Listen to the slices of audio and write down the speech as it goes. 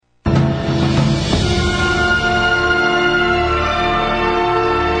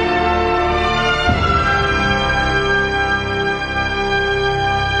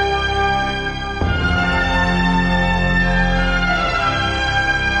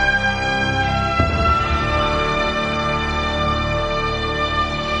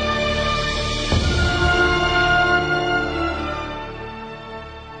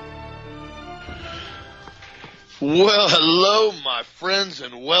Well, hello, my friends,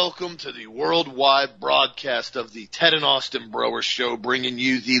 and welcome to the worldwide broadcast of the Ted and Austin Broer Show, bringing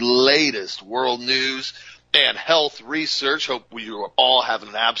you the latest world news and health research. Hope you are all having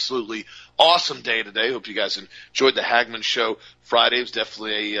an absolutely awesome day today. Hope you guys enjoyed the Hagmann Show Friday. It was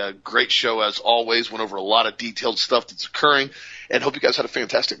definitely a great show as always. Went over a lot of detailed stuff that's occurring, and hope you guys had a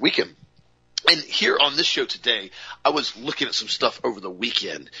fantastic weekend. And here on this show today, I was looking at some stuff over the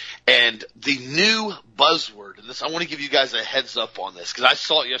weekend, and the new buzzword, and this, I want to give you guys a heads up on this, because I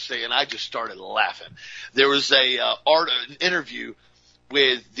saw it yesterday and I just started laughing. There was an interview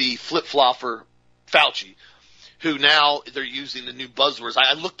with the flip-flopper Fauci, who now they're using the new buzzwords.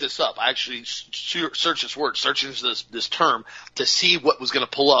 I looked this up. I actually searched this word, searched into this term to see what was going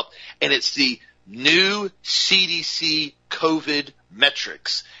to pull up, and it's the new CDC COVID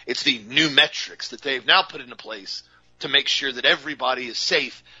metrics. It's the new metrics that they've now put into place to make sure that everybody is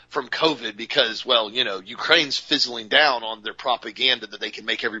safe from COVID because, well, you know, Ukraine's fizzling down on their propaganda that they can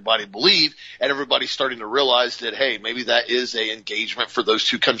make everybody believe, and everybody's starting to realize that, hey, maybe that is an engagement for those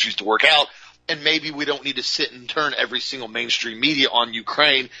two countries to work out, and maybe we don't need to sit and turn every single mainstream media on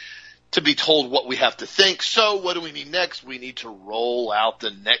Ukraine to be told what we have to think. So what do we need next? We need to roll out the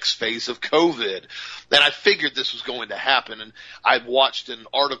next phase of COVID. And I figured this was going to happen. And I watched an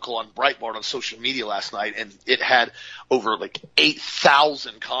article on Breitbart on social media last night, and it had over like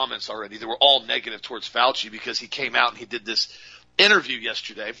 8,000 comments already. They were all negative towards Fauci because he came out and he did this interview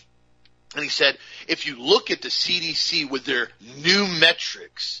yesterday. And he said, if you look at the CDC with their new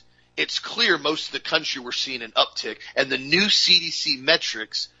metrics, it's clear most of the country we're seeing an uptick. And the new CDC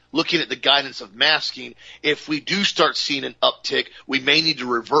metrics, looking at the guidance of masking, if we do start seeing an uptick, we may need to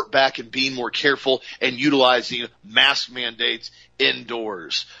revert back and be more careful and utilizing mask mandates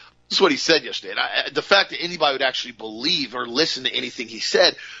indoors. This is what he said yesterday. And the fact that anybody would actually believe or listen to anything he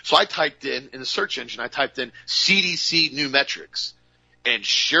said, so I typed in the search engine, I typed in CDC new metrics. And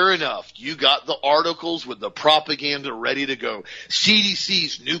sure enough, you got the articles with the propaganda ready to go.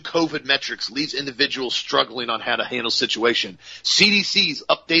 CDC's new COVID metrics leaves individuals struggling on how to handle situation. CDC's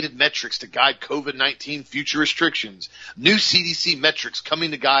updated metrics to guide COVID-19 future restrictions. New CDC metrics coming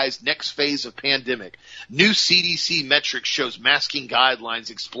to guys next phase of pandemic. New CDC metrics shows masking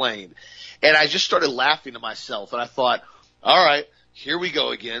guidelines explained. And I just started laughing to myself, and I thought, all right, here we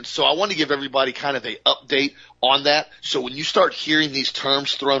go again. So I want to give everybody kind of an update on that. So when you start hearing these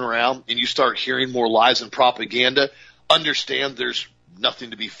terms thrown around and you start hearing more lies and propaganda, understand there's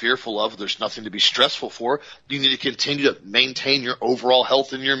nothing to be fearful of. There's nothing to be stressful for. You need to continue to maintain your overall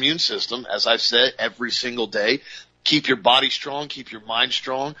health and your immune system, as I've said, every single day. Keep your body strong. Keep your mind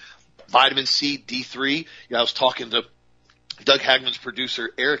strong. Vitamin C, D3. You know, I was talking to Doug Hagmann's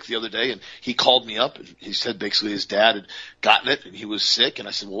producer, Eric, the other day, and he called me up, and he said basically his dad had gotten it, and he was sick, and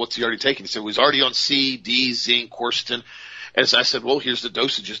I said, well, what's he already taking? He said, well, he's already on C, D, zinc, quercetin, and so I said, well, here's the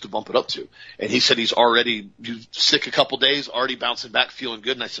dosages to bump it up to, and he said he's already sick a couple days, already bouncing back, feeling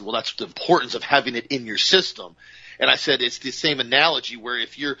good, and I said, well, that's the importance of having it in your system, and I said, it's the same analogy where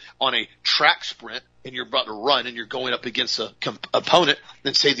if you're on a track sprint, and you're about to run, and you're going up against a opponent,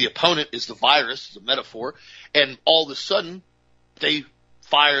 then say the opponent is the virus, is a metaphor, and all of a sudden, they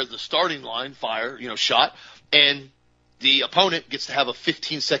fire the starting line shot, and the opponent gets to have a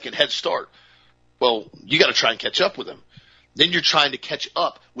 15-second head start. Well, you got to try and catch up with them. Then you're trying to catch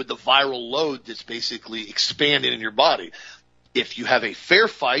up with the viral load that's basically expanding in your body. If you have a fair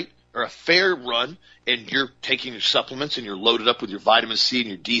fight or a fair run and you're taking your supplements and you're loaded up with your vitamin C and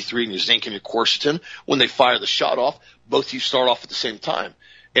your D3 and your zinc and your quercetin, when they fire the shot off, both of you start off at the same time.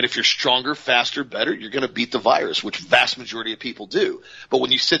 And if you're stronger, faster, better, you're going to beat the virus, which vast majority of people do. But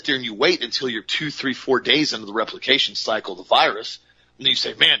when you sit there and you wait until you're 2, 3, 4 days into the replication cycle of the virus, and you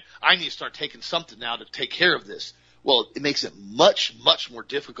say, man, I need to start taking something now to take care of this. Well, it makes it much, much more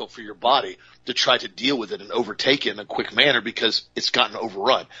difficult for your body to try to deal with it and overtake it in a quick manner because it's gotten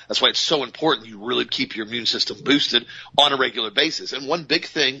overrun. That's why it's so important you really keep your immune system boosted on a regular basis. And one big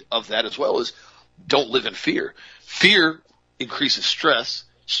thing of that as well is don't live in fear. Fear increases stress.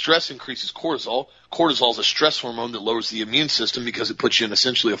 Stress increases cortisol. Cortisol is a stress hormone that lowers the immune system because it puts you in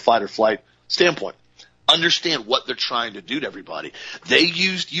essentially a fight or flight standpoint. Understand what they're trying to do to everybody. They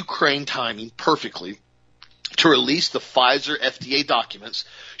used Ukraine timing perfectly to release the Pfizer FDA documents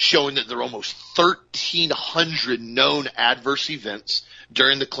showing that there are almost 1,300 known adverse events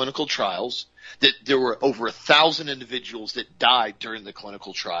during the clinical trials, that there were over 1,000 individuals that died during the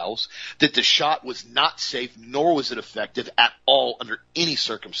clinical trials, that the shot was not safe, nor was it effective at all under any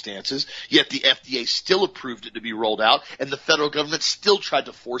circumstances, yet the FDA still approved it to be rolled out, and the federal government still tried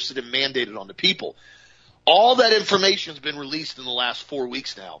to force it and mandate it on the people. All that information has been released in the last 4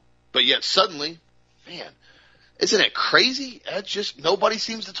 weeks now, but yet suddenly, man, Isn't it crazy? Nobody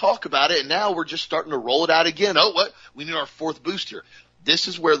seems to talk about it, and now we're just starting to roll it out again. Oh, what? We need our fourth booster. This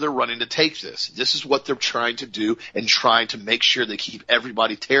is where they're running to take this. This is what they're trying to do and trying to make sure they keep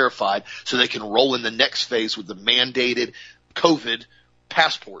everybody terrified so they can roll in the next phase with the mandated COVID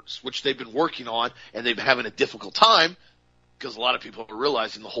passports, which they've been working on, and they've been having a difficult time because a lot of people are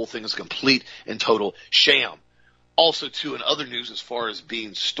realizing the whole thing is a complete and total sham. Also, too, in other news, as far as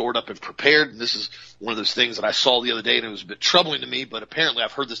being stored up and prepared, and this is one of those things that I saw the other day, and it was a bit troubling to me, but apparently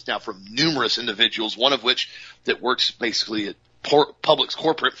I've heard this now from numerous individuals, one of which that works basically at Publix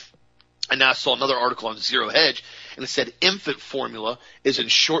corporate, and now I saw another article on Zero Hedge, and it said infant formula is in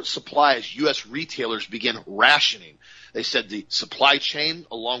short supply as U.S. retailers begin rationing. They said the supply chain,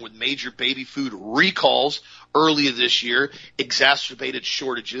 along with major baby food recalls earlier this year, exacerbated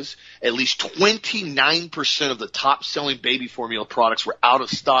shortages. At least 29% of the top-selling baby formula products were out of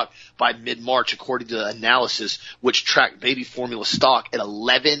stock by mid-March, according to the analysis, which tracked baby formula stock at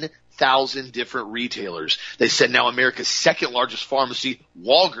 11,000 different retailers. They said now America's second-largest pharmacy,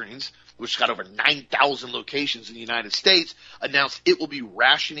 Walgreens, which got over 9,000 locations in the United States, announced it will be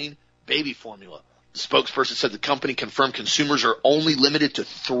rationing baby formula. The spokesperson said the company confirmed consumers are only limited to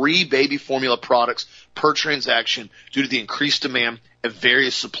 3 baby formula products per transaction due to the increased demand and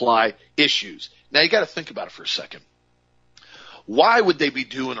various supply issues. Now, you got to think about it for a second. Why would they be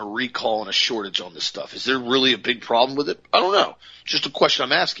doing a recall and a shortage on this stuff? Is there really a big problem with it? I don't know. Just a question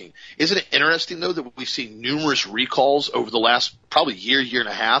I'm asking. Isn't it interesting, though, that we've seen numerous recalls over the last probably year and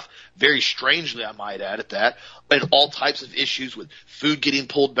a half, very strangely, I might add at that, and all types of issues with food getting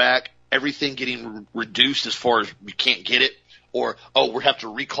pulled back, everything getting reduced as far as we can't get it, or, oh, we have to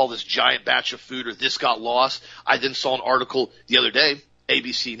recall this giant batch of food, or this got lost. I then saw an article the other day,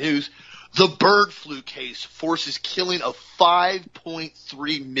 ABC News, the bird flu case forces killing of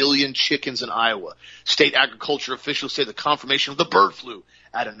 5.3 million chickens in Iowa. State agriculture officials say the confirmation of the bird flu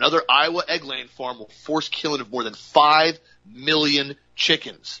at another Iowa egg-laying farm will force killing of more than 5 million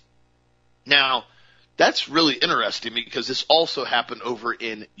chickens. Now, that's really interesting because this also happened over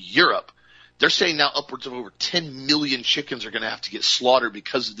in Europe. They're saying now upwards of over 10 million chickens are going to have to get slaughtered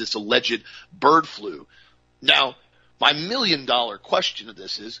because of this alleged bird flu. Now, my million-dollar question to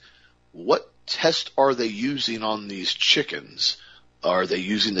this is, what test are they using on these chickens? Are they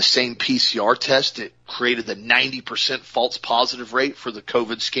using the same PCR test that created the 90% false positive rate for the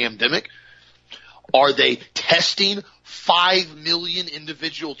COVID scamdemic? Are they testing 5 million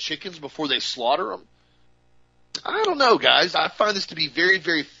individual chickens before they slaughter them? I don't know, guys. I find this to be very,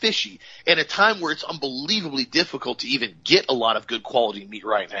 very fishy. At a time where it's unbelievably difficult to even get a lot of good quality meat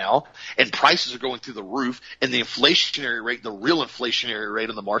right now, and prices are going through the roof, and the inflationary rate, the real inflationary rate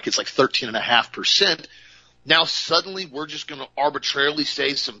on the market is like 13.5%. Now suddenly we're just going to arbitrarily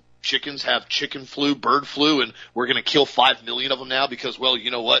say some chickens have chicken flu, bird flu, and we're going to kill 5 million of them now because, well,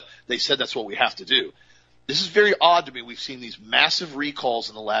 you know what? They said that's what we have to do. This is very odd to me. We've seen these massive recalls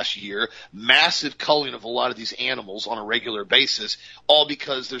in the last year, massive culling of a lot of these animals on a regular basis, all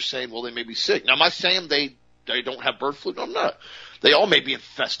because they're saying, well, they may be sick. Now, am I saying they don't have bird flu? No, I'm not. They all may be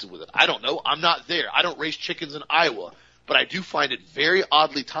infested with it. I don't know. I'm not there. I don't raise chickens in Iowa. But I do find it very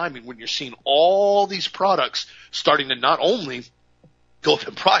oddly timing when you're seeing all these products starting to not only go up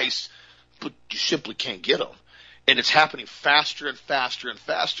in price, but you simply can't get them. And it's happening faster and faster and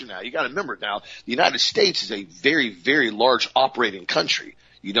faster now. You got to remember now, the United States is a very, very large operating country.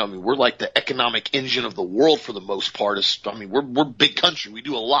 You know, I mean, we're like the economic engine of the world for the most part. We're a big country. We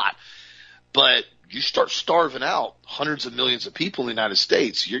do a lot. But you start starving out hundreds of millions of people in the United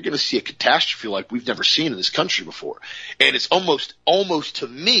States, you're going to see a catastrophe like we've never seen in this country before. And it's almost to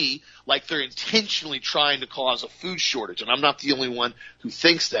me like they're intentionally trying to cause a food shortage. And I'm not the only one who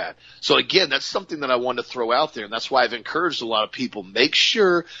thinks that. So again, that's something that I wanted to throw out there. And that's why I've encouraged a lot of people, make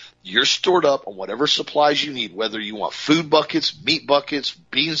sure you're stored up on whatever supplies you need, whether you want food buckets, meat buckets,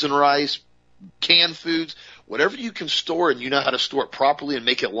 beans and rice, canned foods, whatever you can store and you know how to store it properly and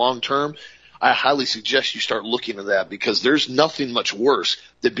make it long term. I highly suggest you start looking at that because there's nothing much worse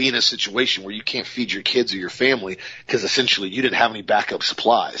than being in a situation where you can't feed your kids or your family because essentially you didn't have any backup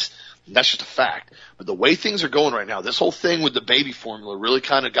supplies. And that's just a fact. But the way things are going right now, this whole thing with the baby formula really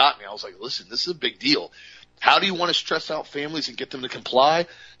kind of got me. I was like, listen, this is a big deal. How do you want to stress out families and get them to comply?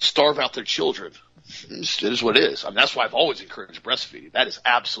 Starve out their children. It is what it is. I mean, that's why I've always encouraged breastfeeding. That is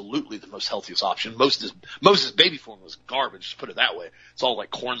absolutely the most healthiest option. Most of this baby formula is garbage, just put it that way. It's all like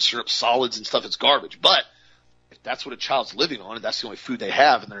corn syrup, solids and stuff. It's garbage. But if that's what a child's living on and that's the only food they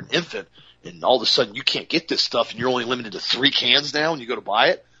have and they're an infant and all of a sudden you can't get this stuff and you're only limited to 3 cans now and you go to buy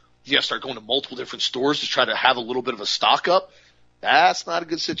it, you got to start going to multiple different stores to try to have a little bit of a stock up. That's not a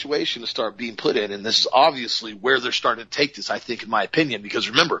good situation to start being put in. And this is obviously where they're starting to take this, I think, in my opinion, because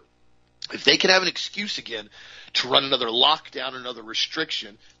remember, if they can have an excuse again to run another lockdown, another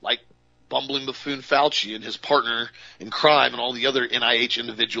restriction, like bumbling buffoon Fauci and his partner in crime and all the other NIH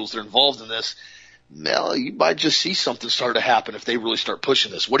individuals that are involved in this, well, you might just see something start to happen if they really start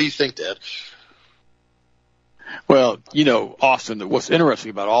pushing this. What do you think, Dad? Well, Austin, what's interesting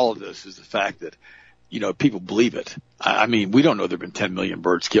about all of this is the fact that, people believe it. I mean, we don't know there have been 10 million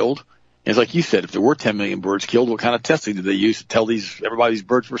birds killed. And it's like you said, if there were 10 million birds killed, what kind of testing did they use to tell everybody these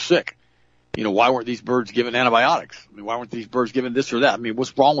birds were sick? Why weren't these birds given antibiotics? I mean, why weren't these birds given this or that? I mean,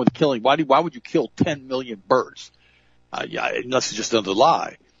 what's wrong with killing? Why would you kill 10 million birds? Unless it's just another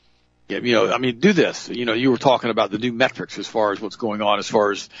lie. Yeah, do this. You were talking about the new metrics as far as what's going on as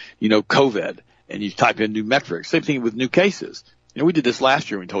far as, COVID, and you type in new metrics. Same thing with new cases. We did this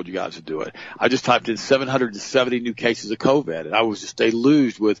last year. We told you guys to do it. I just typed in 770 new cases of COVID, and I was just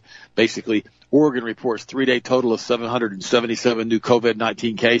deluged with basically Oregon reports 3-day total of 777 new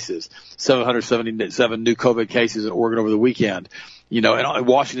COVID-19 cases, 777 new COVID cases in Oregon over the weekend. And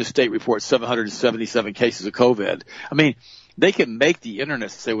Washington State reports 777 cases of COVID. I mean, they can make the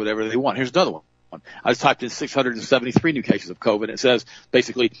internet say whatever they want. Here's another one. I just typed in 673 new cases of COVID. It says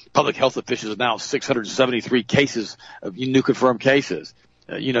basically public health officials announced 673 cases of new confirmed cases.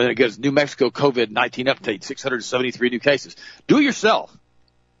 Then it goes New Mexico COVID-19 update, 673 new cases. Do it yourself.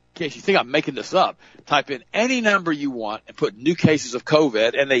 In case you think I'm making this up, type in any number you want and put new cases of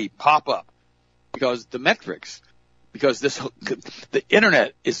COVID, and they pop up because the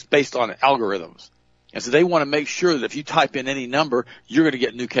internet is based on algorithms. And so they want to make sure that if you type in any number, you're going to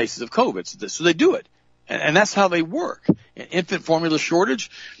get new cases of COVID. So they do it. And that's how they work. An infant formula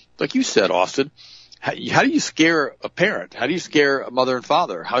shortage, like you said, Austin, how do you scare a parent? How do you scare a mother and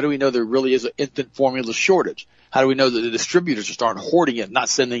father? How do we know there really is an infant formula shortage? How do we know that the distributors just aren't hoarding it, not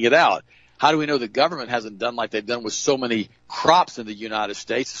sending it out? How do we know the government hasn't done like they've done with so many crops in the United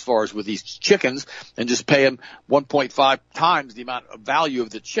States as far as with these chickens and just pay them 1.5 times the amount of value of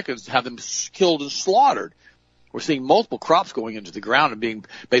the chickens to have them killed and slaughtered? We're seeing multiple crops going into the ground and being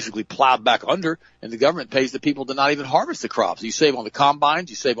basically plowed back under, and the government pays the people to not even harvest the crops. You save on the combines,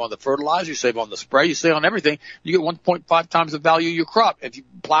 you save on the fertilizer, you save on the spray, you save on everything. You get 1.5 times the value of your crop if you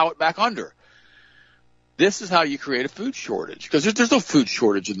plow it back under. This is how you create a food shortage, because there's no food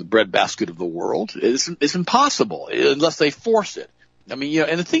shortage in the breadbasket of the world. It's impossible unless they force it. I mean,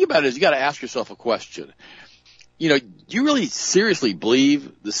 and the thing about it is you got to ask yourself a question. Do you really seriously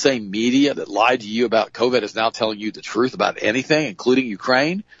believe the same media that lied to you about COVID is now telling you the truth about anything, including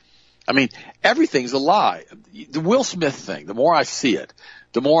Ukraine? I mean, everything's a lie. The Will Smith thing, the more I see it,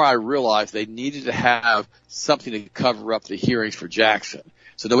 the more I realize they needed to have something to cover up the hearings for Jackson.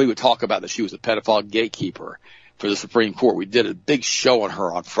 So nobody would talk about that she was a pedophile gatekeeper for the Supreme Court. We did a big show on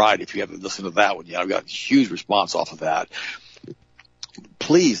her on Friday. If you haven't listened to that one yet, I've got a huge response off of that.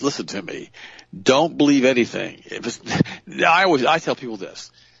 Please listen to me. Don't believe anything. I tell people this.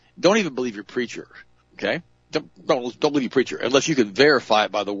 Don't even believe your preacher. Okay? Don't believe your preacher unless you can verify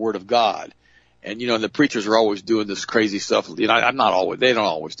it by the word of God. And, the preachers are always doing this crazy stuff. They don't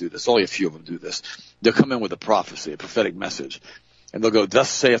always do this. Only a few of them do this. They'll come in with a prophecy, a prophetic message. And they'll go, thus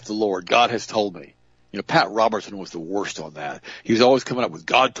saith the Lord, God has told me. Pat Robertson was the worst on that. He was always coming up with,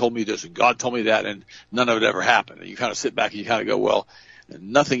 God told me this and God told me that, and none of it ever happened. And you kind of sit back and you kind of go, well,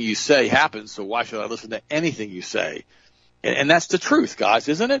 nothing you say happens, so why should I listen to anything you say? And that's the truth, guys,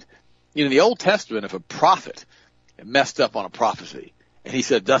 isn't it? In the Old Testament, if a prophet messed up on a prophecy, and he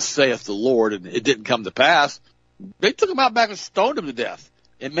said, thus saith the Lord, and it didn't come to pass, they took him out back and stoned him to death.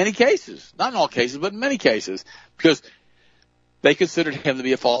 In many cases. Not in all cases, but in many cases. Because they considered him to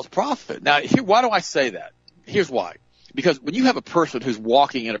be a false prophet. Now, why do I say that? Here's why. Because when you have a person who's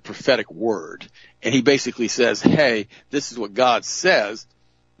walking in a prophetic word, and he basically says, hey, this is what God says,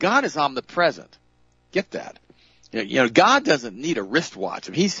 God is omnipresent. Get that. God doesn't need a wristwatch.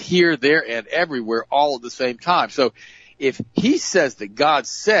 I mean, he's here, there, and everywhere all at the same time. So if he says that God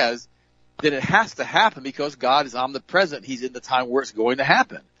says, then it has to happen because God is omnipresent. He's in the time where it's going to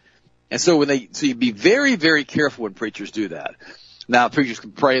happen. And so so you be very, very careful when preachers do that. Now, preachers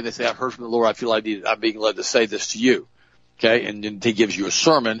can pray and they say, I've heard from the Lord. I feel I'm being led to say this to you. Okay. And then he gives you a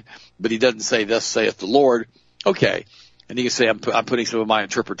sermon, but he doesn't say, thus saith the Lord. Okay. And he can say, I'm putting some of my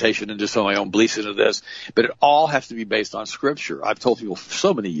interpretation into some of my own beliefs into this, but it all has to be based on scripture. I've told people for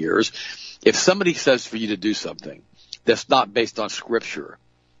so many years, if somebody says for you to do something that's not based on scripture,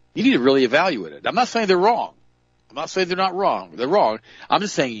 you need to really evaluate it. I'm not saying they're wrong. I'm not saying they're not wrong. They're wrong. I'm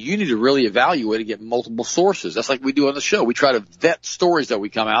just saying you need to really evaluate and get multiple sources. That's like we do on the show. We try to vet stories that we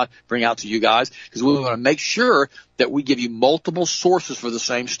bring out to you guys, because we want to make sure that we give you multiple sources for the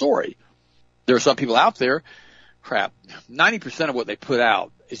same story. There are some people out there, 90% of what they put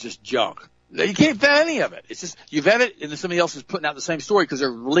out is just junk. You can't vet any of it. It's just you vet it, and then somebody else is putting out the same story because they're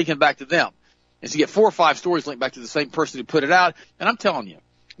linking back to them. And so you get 4 or 5 stories linked back to the same person who put it out, and I'm telling you,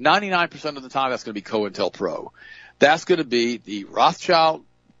 99% of the time that's going to be COINTELPRO. That's going to be the Rothschild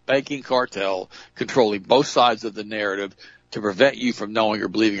banking cartel controlling both sides of the narrative to prevent you from knowing or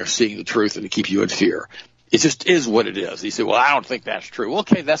believing or seeing the truth and to keep you in fear. It just is what it is. You say, well, I don't think that's true. Well,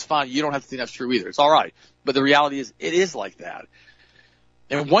 okay, that's fine. You don't have to think that's true either. It's all right. But the reality is it is like that.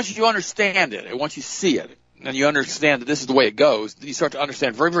 And once you understand it, and once you see it, and you understand that this is the way it goes, you start to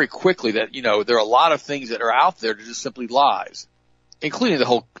understand very, very quickly that, there are a lot of things that are out there that are just simply lies, including the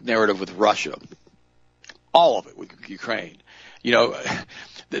whole narrative with Russia. All of it with Ukraine.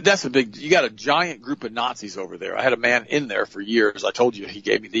 That's you got a giant group of Nazis over there. I had a man in there for years. I told you he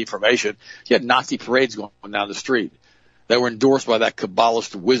gave me the information. He had Nazi parades going down the street that were endorsed by that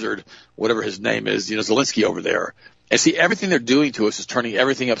Kabbalist wizard, whatever his name is, Zelensky over there. And see, everything they're doing to us is turning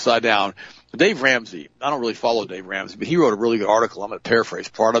everything upside down. Dave Ramsey, I don't really follow Dave Ramsey, but he wrote a really good article. I'm going to paraphrase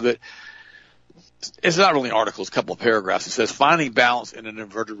part of it. It's not really an article. It's a couple of paragraphs. It says, finding balance in an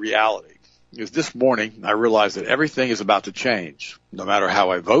inverted reality. Because this morning, I realized that everything is about to change. No matter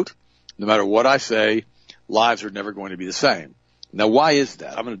how I vote, no matter what I say, lives are never going to be the same. Now, why is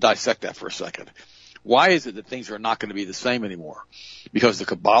that? I'm going to dissect that for a second. Why is it that things are not going to be the same anymore? Because the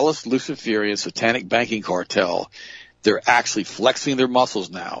Kabbalist, Luciferian, satanic banking cartel, they're actually flexing their muscles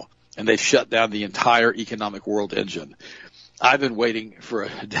now, and they've shut down the entire economic world engine. I've been waiting for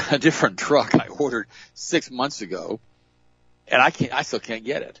a different truck I ordered 6 months ago, and I still can't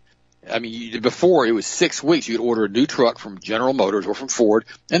get it. I mean, before it was 6 weeks. You could order a new truck from General Motors or from Ford,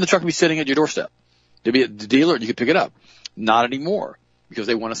 and the truck would be sitting at your doorstep. There'd be a dealer, and you could pick it up. Not anymore, because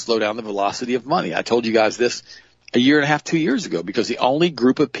they want to slow down the velocity of money. I told you guys this a year and a half, 2 years ago, because the only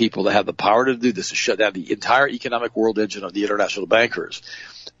group of people that have the power to do this is shut down the entire economic world engine of the international bankers.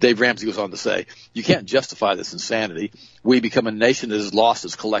 Dave Ramsey goes on to say, you can't justify this insanity. We become a nation that has lost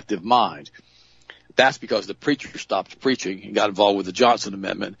its collective mind. That's because the preacher stopped preaching and got involved with the Johnson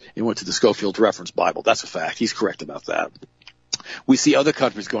Amendment and went to the Schofield Reference Bible. That's a fact. He's correct about that. We see other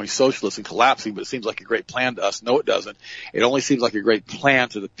countries going socialist and collapsing, but it seems like a great plan to us. No, it doesn't. It only seems like a great plan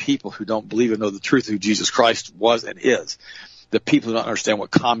to the people who don't believe and know the truth of who Jesus Christ was and is. The people who don't understand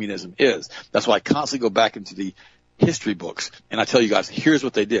what communism is. That's why I constantly go back into the history books, and I tell you guys, here's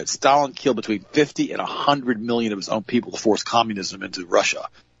what they did. Stalin killed between 50 and 100 million of his own people to force communism into Russia.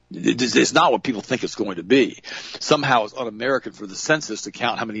 It's not what people think it's going to be. Somehow it's un-American for the census to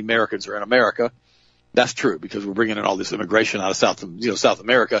count how many Americans are in America. That's true, because we're bringing in all this immigration out of South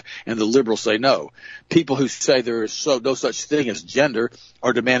America, and the liberals say no. People who say there is no such thing as gender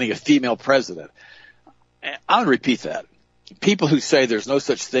are demanding a female president. I'll repeat that. People who say there's no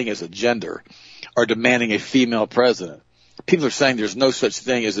such thing as a gender are demanding a female president. People are saying there's no such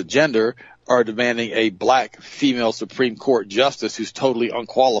thing as a gender are demanding a black female Supreme Court justice who's totally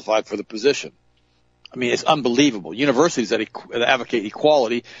unqualified for the position. I mean, it's unbelievable. Universities that advocate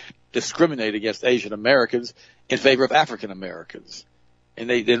equality discriminate against Asian Americans in favor of African Americans. And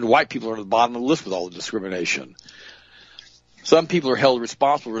then white people are at the bottom of the list with all the discrimination. Some people are held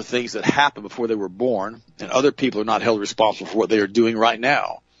responsible for things that happened before they were born, and other people are not held responsible for what they are doing right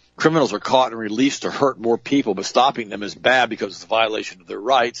now. Criminals are caught and released to hurt more people, but stopping them is bad because it's a violation of their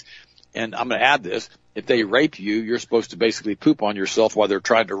rights. And I'm going to add this. If they rape you, you're supposed to basically poop on yourself while they're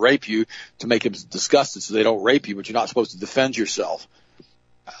trying to rape you to make them disgusted so they don't rape you, but you're not supposed to defend yourself.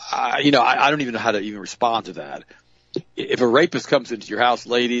 I don't even know how to even respond to that. If a rapist comes into your house,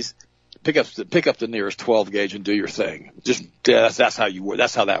 ladies, pick up the nearest 12 gauge and do your thing. Just that's how you work.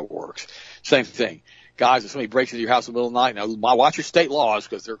 That's how that works. Same thing. Guys, if somebody breaks into your house in the middle of the night, now watch your state laws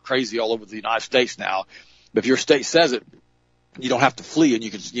because they're crazy all over the United States now. But if your state says it, you don't have to flee, and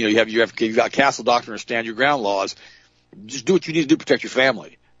you can, you've got castle doctrine or stand your ground laws. Just do what you need to do to protect your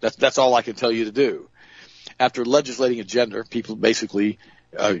family. That's all I can tell you to do. After legislating a gender, people basically,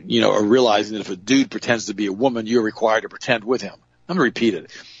 are realizing that if a dude pretends to be a woman, you're required to pretend with him. I'm going to repeat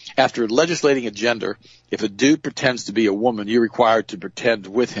it. After legislating a gender, if a dude pretends to be a woman, you're required to pretend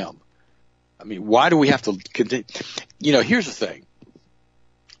with him. I mean, why do we have to continue? Here's the thing.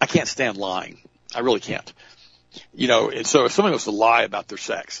 I can't stand lying. I really can't. And so if somebody wants to lie about their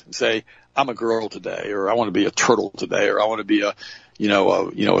sex and say, I'm a girl today, or I want to be a turtle today, or I want to be a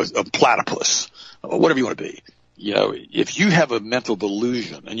platypus, whatever you want to be. If you have a mental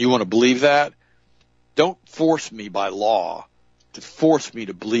delusion and you want to believe that, Don't force me by law to force me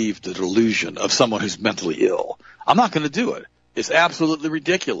to believe the delusion of someone who's mentally ill. I'm not going to do it. It's absolutely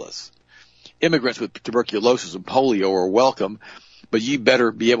ridiculous. Immigrants with tuberculosis and polio are welcome, but you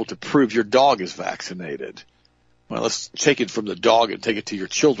better be able to prove your dog is vaccinated. Well, let's take it from the dog and take it to your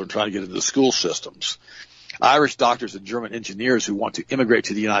children trying to get into the school systems. Irish doctors and German engineers who want to immigrate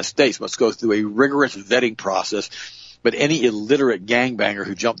to the United States must go through a rigorous vetting process, but any illiterate gangbanger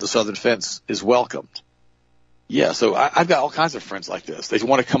who jumped the southern fence is welcomed. Yeah, so I've got all kinds of friends like this. They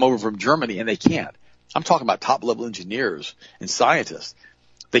want to come over from Germany, and they can't. I'm talking about top-level engineers and scientists.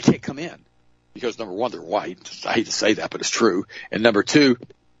 They can't come in because, number one, they're white. I hate to say that, but it's true. And number two,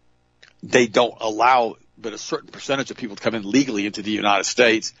 they don't allow but a certain percentage of people to come in legally into the United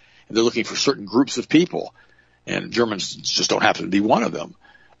States, and they're looking for certain groups of people. And Germans just don't happen to be one of them.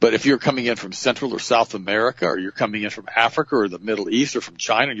 But if you're coming in from Central or South America, or you're coming in from Africa or the Middle East or from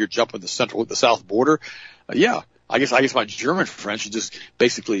China, and you're jumping the Central, the South border, I guess my German friends should just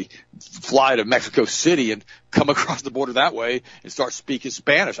basically fly to Mexico City and come across the border that way and start speaking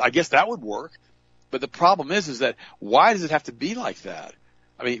Spanish. I guess that would work. But the problem is that why does it have to be like that?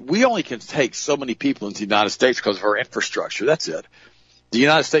 I mean, we only can take so many people into the United States because of our infrastructure. That's it. The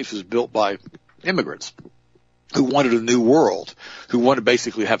United States was built by immigrants who wanted a new world, who wanted to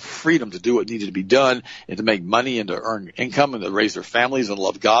basically have freedom to do what needed to be done and to make money and to earn income and to raise their families and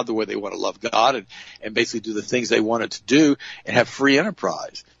love God the way they want to love God and basically do the things they wanted to do and have free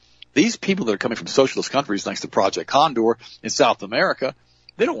enterprise. These people that are coming from socialist countries, thanks to Project Condor in South America,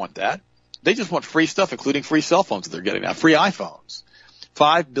 they don't want that. They just want free stuff, including free cell phones that they're getting now, free iPhones.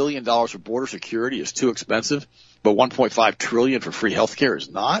 $5 billion for border security is too expensive, but $1.5 trillion for free health care is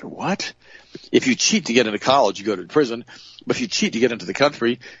not? What? If you cheat to get into college, you go to prison. But if you cheat to get into the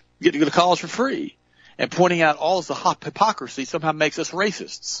country, you get to go to college for free. And pointing out all of the hypocrisy somehow makes us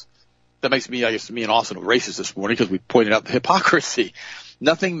racists. That makes me, I guess, me and Austin a racist this morning because we pointed out the hypocrisy.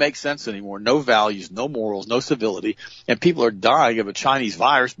 Nothing makes sense anymore. No values, no morals, no civility. And people are dying of a Chinese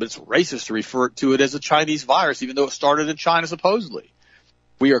virus, but it's racist to refer to it as a Chinese virus, even though it started in China supposedly.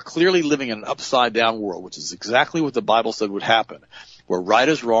 We are clearly living in an upside-down world, which is exactly what the Bible said would happen, where right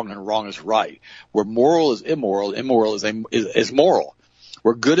is wrong and wrong is right, where moral is immoral, immoral is moral,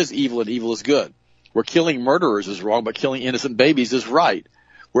 where good is evil and evil is good, where killing murderers is wrong but killing innocent babies is right,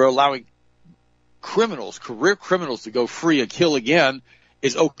 where allowing criminals, career criminals, to go free and kill again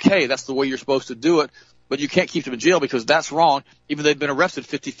is okay. That's the way you're supposed to do it. But you can't keep them in jail because that's wrong. Even though they've been arrested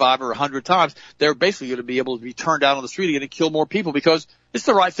 55 or 100 times, they're basically going to be able to be turned out on the street again and kill more people because it's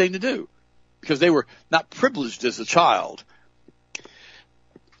the right thing to do. Because they were not privileged as a child.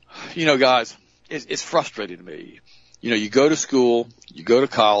 You know, guys, it's frustrating to me. You know, you go to school, you go to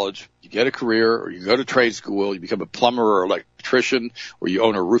college, you get a career, or you go to trade school, you become a plumber or electrician, or you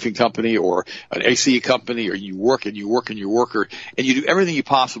own a roofing company or an AC company, or you work and you work and you work, and you do everything you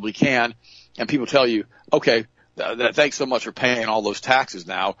possibly can. And people tell you, okay, thanks so much for paying all those taxes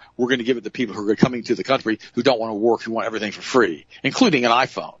now. We're going to give it to people who are coming to the country who don't want to work, who want everything for free, including an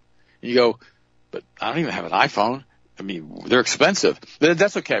iPhone. And you go, but I don't even have an iPhone. I mean, they're expensive. But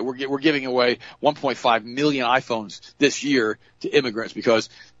that's okay. We're giving away 1.5 million iPhones this year to immigrants because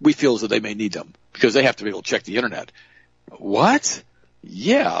we feel as though they may need them because they have to be able to check the internet. What?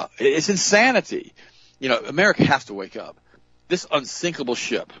 Yeah, it's insanity. You know, America has to wake up. This unsinkable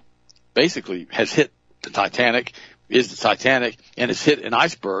ship basically has hit the Titanic, is the Titanic, and it's hit an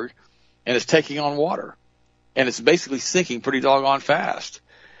iceberg, and it's taking on water. And it's basically sinking pretty doggone fast.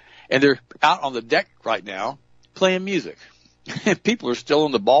 And they're out on the deck right now playing music. And people are still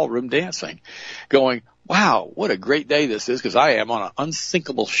in the ballroom dancing, going, wow, what a great day this is, because I am on an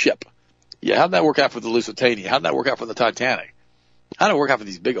unsinkable ship. Yeah, how'd that work out for the Lusitania? How'd that work out for the Titanic? How'd it work out for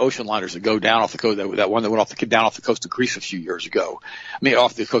these big ocean liners that go down off the coast, that one that went down off the coast of Greece a few years ago? I mean,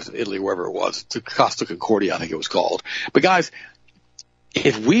 off the coast of Italy, wherever it was, to Costa Concordia, I think it was called. But guys,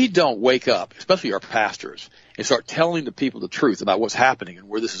 if we don't wake up, especially our pastors, and start telling the people the truth about what's happening and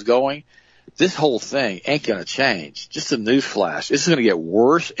where this is going, this whole thing ain't going to change. Just a news flash. This is going to get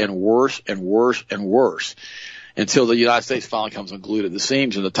worse and worse and worse and worse until the United States finally comes unglued at the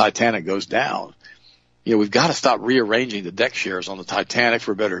seams and the Titanic goes down. You know, we've got to stop rearranging the deck chairs on the Titanic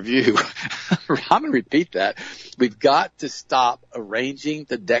for a better view. I'm going to repeat that. We've got to stop arranging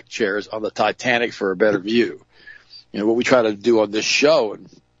the deck chairs on the Titanic for a better view. You know, what we try to do on this show, and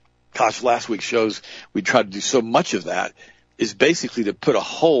gosh, last week's shows, we tried to do so much of that, is basically to put a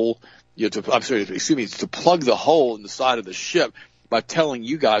hole, to plug the hole in the side of the ship by telling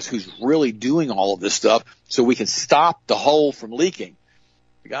you guys who's really doing all of this stuff so we can stop the hole from leaking.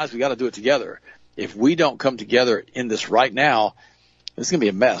 Guys, we got to do it together. If we don't come together in this right now, It's going to be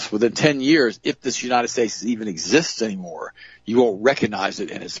a mess. Within 10 years, if this United States even exists anymore, you won't recognize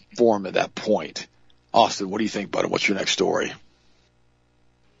it in its form at that point. Austin, what do you think, buddy? What's your next story?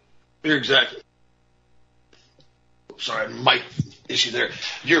 You're exactly. Sorry, mic issue there.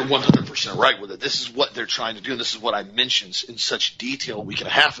 You're 100% right with it. This is what they're trying to do, and this is what I mentioned in such detail a week and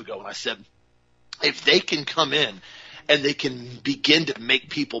a half ago when I said, if they can come in and they can begin to make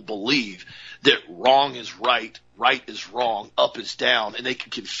people believe that wrong is right, right is wrong, up is down, and they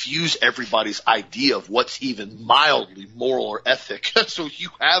can confuse everybody's idea of what's even mildly moral or ethic, so you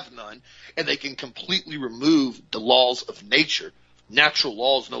have none, and they can completely remove the laws of nature. Natural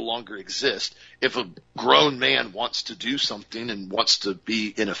laws no longer exist. If a grown man wants to do something and wants to be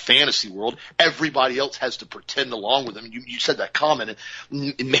in a fantasy world, everybody else has to pretend along with him. You said that comment,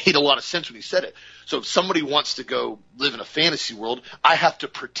 and it made a lot of sense when you said it. So if somebody wants to go live in a fantasy world, I have to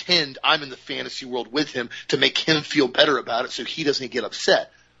pretend I'm in the fantasy world with him to make him feel better about it so he doesn't get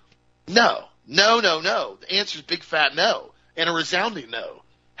upset. No. The answer is big fat no, and a resounding no.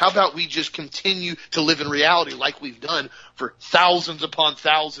 How about we just continue to live in reality like we've done for thousands upon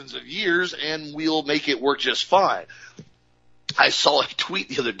thousands of years, and we'll make it work just fine. I saw a tweet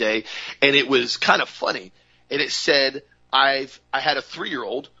the other day, and it was kind of funny. And it said, I had a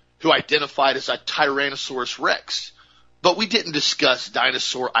 3-year-old who identified as a Tyrannosaurus Rex, but we didn't discuss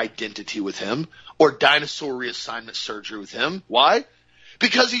dinosaur identity with him or dinosaur reassignment surgery with him. Why?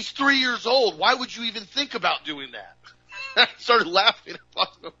 Because he's 3 years old. Why would you even think about doing that? I started laughing.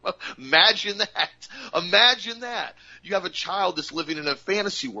 Imagine that. You have a child that's living in a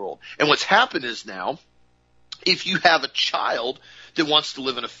fantasy world. And what's happened is now, if you have a child that wants to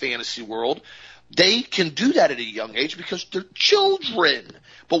live in a fantasy world, they can do that at a young age because they're children.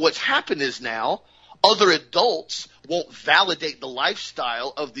 But what's happened is now, other adults won't validate the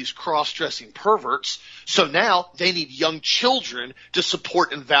lifestyle of these cross-dressing perverts, so now they need young children to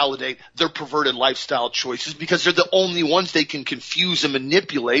support and validate their perverted lifestyle choices because they're the only ones they can confuse and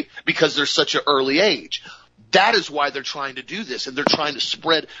manipulate because they're such an early age. That is why they're trying to do this, and they're trying to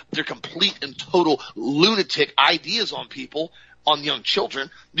spread their complete and total lunatic ideas on people, on young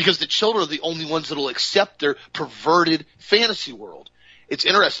children, because the children are the only ones that will accept their perverted fantasy world. It's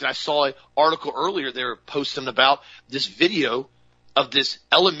interesting. I saw an article earlier. They were posting about this video of this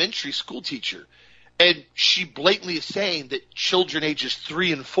elementary school teacher. And she blatantly is saying that children ages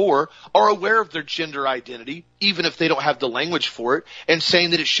 3 and 4 are aware of their gender identity, even if they don't have the language for it, and saying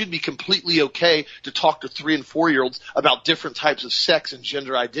that it should be completely okay to talk to 3 and 4-year-olds about different types of sex and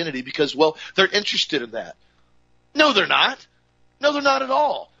gender identity because, well, they're interested in that. No, they're not. No, they're not at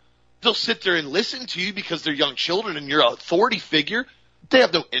all. They'll sit there and listen to you because they're young children and you're an authority figure. They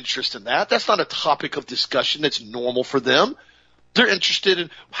have no interest in that. That's not a topic of discussion that's normal for them. They're interested in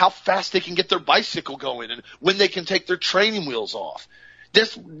how fast they can get their bicycle going and when they can take their training wheels off.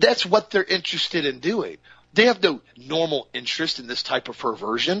 That's what they're interested in doing. They have no normal interest in this type of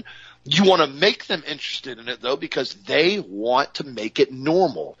perversion. You want to make them interested in it, though, because they want to make it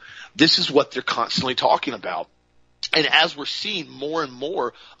normal. This is what they're constantly talking about. And as we're seeing more and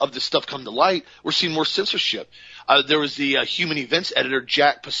more of this stuff come to light, we're seeing more censorship. There was the Human Events editor,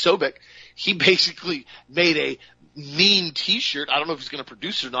 Jack Posobiec. He basically made a mean T-shirt. I don't know if he's going to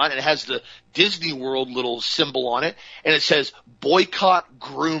produce it or not. And it has the Disney World little symbol on it. And it says, boycott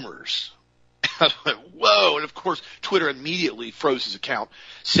groomers. I went, whoa. And, of course, Twitter immediately froze his account,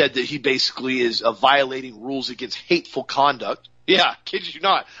 said that he basically is violating rules against hateful conduct. Yeah, kid you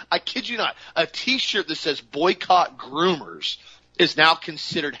not. I kid you not. A T-shirt that says boycott groomers is now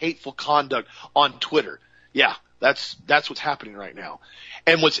considered hateful conduct on Twitter. Yeah, that's what's happening right now.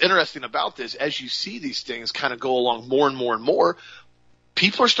 And what's interesting about this, as you see these things kind of go along more and more and more,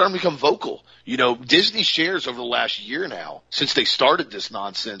 people are starting to become vocal. You know, Disney shares over the last year now, since they started this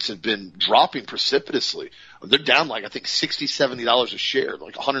nonsense, have been dropping precipitously. They're down like, I think, $60, $70 a share,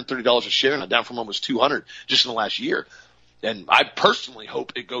 like $130 a share, and down from almost $200 just in the last year. And I personally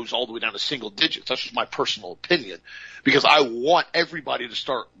hope it goes all the way down to single digits. That's just my personal opinion, because I want everybody to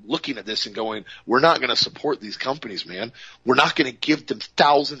start looking at this and going, we're not going to support these companies, man. We're not going to give them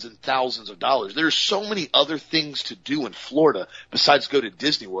thousands and thousands of dollars. There's so many other things to do in Florida besides go to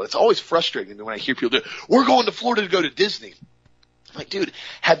Disney World. It's always frustrating when I hear people do, we're going to Florida to go to Disney. I'm like, dude,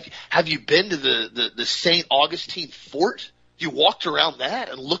 have you been to the St. Augustine Fort? You walked around that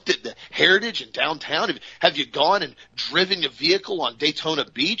and looked at the heritage in downtown? Have you gone and driven your vehicle on Daytona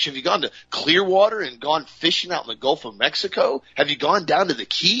Beach? Have you gone to Clearwater and gone fishing out in the Gulf of Mexico? Have you gone down to the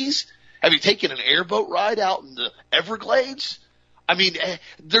Keys? Have you taken an airboat ride out in the Everglades? I mean,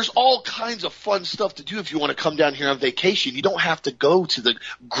 there's all kinds of fun stuff to do if you want to come down here on vacation. You don't have to go to the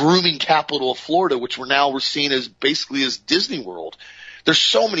grooming capital of Florida, which we're seeing as basically as Disney World. There's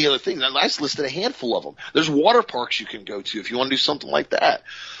so many other things. I just listed a handful of them. There's water parks you can go to if you want to do something like that.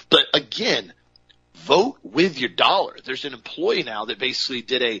 But again, vote with your dollar. There's an employee now that basically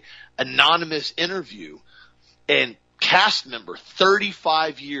did a anonymous interview, and cast member,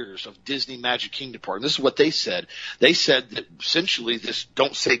 35 years of Disney Magic Kingdom Park. And this is what they said. They said that essentially this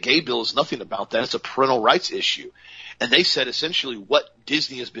Don't Say Gay bill is nothing about that. It's a parental rights issue. And they said essentially what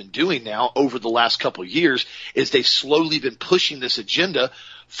Disney has been doing now over the last couple of years is they've slowly been pushing this agenda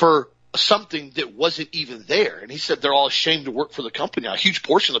for something that wasn't even there. And he said they're all ashamed to work for the company now, a huge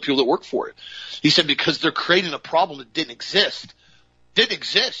portion of the people that work for it. He said because they're creating a problem that didn't exist.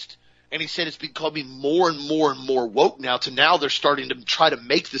 And he said it's becoming more and more and more woke now to now they're starting to try to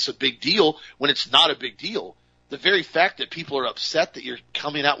make this a big deal when it's not a big deal. The very fact that people are upset that you're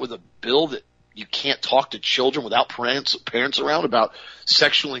coming out with a bill that you can't talk to children without parents around about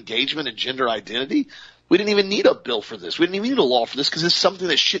sexual engagement and gender identity. We didn't even need a bill for this. We didn't even need a law for this because it's something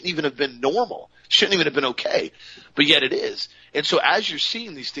that shouldn't even have been normal, shouldn't even have been okay, but yet it is. And so as you're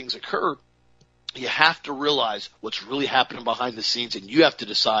seeing these things occur, you have to realize what's really happening behind the scenes, and you have to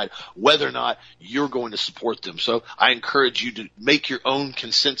decide whether or not you're going to support them. So I encourage you to make your own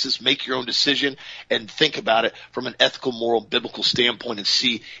consensus, make your own decision, and think about it from an ethical, moral, biblical standpoint and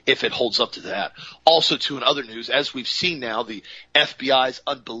see if it holds up to that. Also, too, in other news, as we've seen now, the FBI's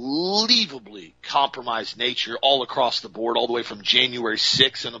unbelievably compromised nature all across the board, all the way from January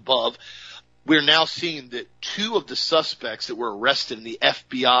 6th and above, we're now seeing that two of the suspects that were arrested in the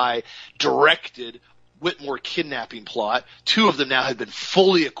FBI-directed Whitmore kidnapping plot, two of them now have been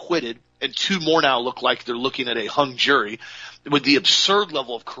fully acquitted, and two more now look like they're looking at a hung jury. With the absurd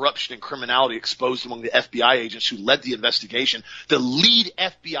level of corruption and criminality exposed among the FBI agents who led the investigation, the lead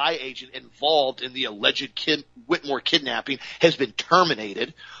FBI agent involved in the alleged Whitmore kidnapping has been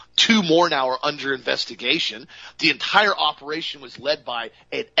terminated. Two more now are under investigation. The entire operation was led by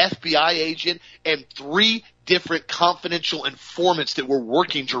an FBI agent and three different confidential informants that were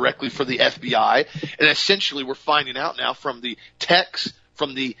working directly for the FBI. And essentially we're finding out now from the texts,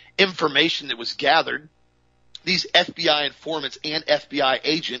 from the information that was gathered, these FBI informants and FBI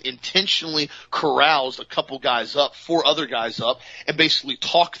agent intentionally caroused a couple guys up, four other guys up, and basically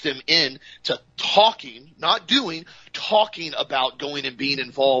talked them in to talking, not doing, talking about going and being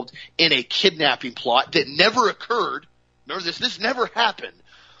involved in a kidnapping plot that never occurred. Remember this never happened.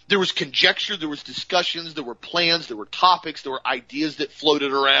 There was conjecture, there was discussions, there were plans, there were topics, there were ideas that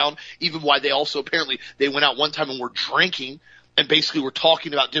floated around, even why they also apparently, they went out one time and were drinking and basically we're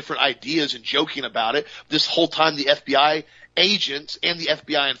talking about different ideas and joking about it. This whole time the FBI agents and the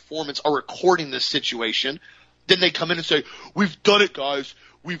FBI informants are recording this situation. Then they come in and say, "We've done it, guys.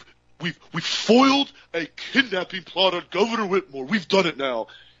 We've foiled a kidnapping plot on Governor Whitmore. We've done it now."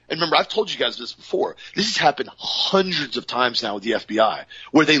 And remember, I've told you guys this before. This has happened hundreds of times now with the FBI,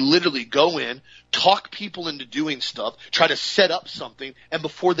 where they literally go in, talk people into doing stuff, try to set up something, and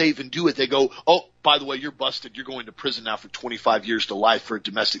before they even do it, they go, "Oh, by the way, you're busted. You're going to prison now for 25 years to life for a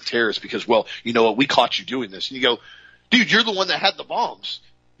domestic terrorist because, well, you know what, we caught you doing this." And you go, "Dude, you're the one that had the bombs.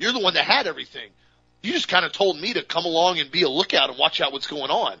 You're the one that had everything. You just kind of told me to come along and be a lookout and watch out what's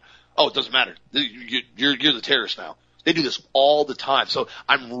going on." "Oh, it doesn't matter. You're the terrorist now." They do this all the time. So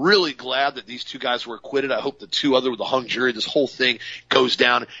I'm really glad that these two guys were acquitted. I hope the two other with the hung jury, this whole thing goes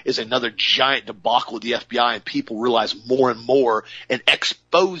down as another giant debacle with the FBI and people realize more and more and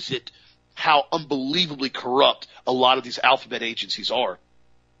expose it how unbelievably corrupt a lot of these alphabet agencies are.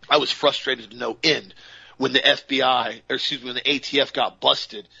 I was frustrated to no end when the when the ATF got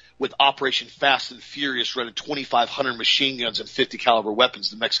busted with Operation Fast and Furious running 2,500 machine guns and 50 caliber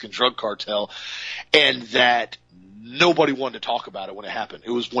weapons, the Mexican drug cartel, and that nobody wanted to talk about it when it happened.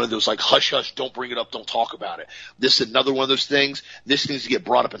 It was one of those like, hush, hush, don't bring it up, don't talk about it. This is another one of those things. This needs to get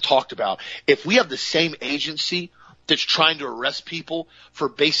brought up and talked about. If we have the same agency that's trying to arrest people for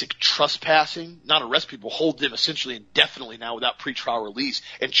basic trespassing, not arrest people, hold them essentially indefinitely now without pretrial release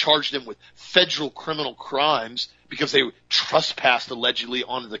and charge them with federal criminal crimes because they trespassed allegedly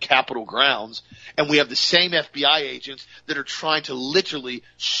onto the Capitol grounds. And we have the same FBI agents that are trying to literally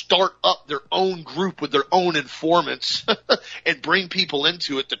start up their own group with their own informants and bring people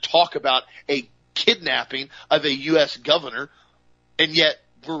into it to talk about a kidnapping of a U.S. governor. And yet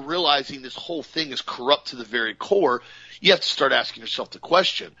we're realizing this whole thing is corrupt to the very core. You have to start asking yourself the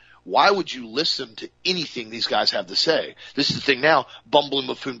question, why would you listen to anything these guys have to say? This is the thing now, bumbling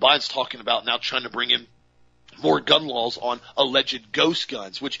buffoon Biden's talking about now trying to bring in more gun laws on alleged ghost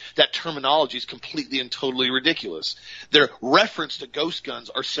guns, which that terminology is completely and totally ridiculous. Their reference to ghost guns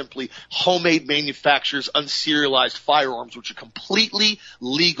are simply homemade manufacturers, unserialized firearms, which are completely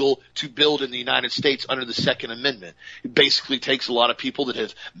legal to build in the United States under the Second Amendment. It basically takes a lot of people that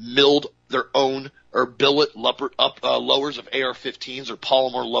have milled their own or billet lowers of AR-15s or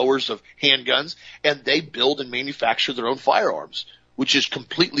polymer lowers of handguns, and they build and manufacture their own firearms, which is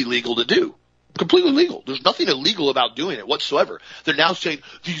completely legal to do. Completely legal. There's nothing illegal about doing it whatsoever. They're now saying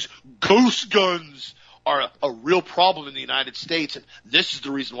these ghost guns are a real problem in the United States, and this is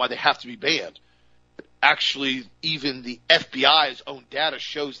the reason why they have to be banned. Actually, even the FBI's own data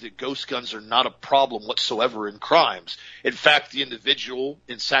shows that ghost guns are not a problem whatsoever in crimes. In fact, the individual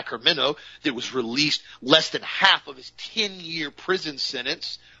in Sacramento that was released less than half of his 10-year prison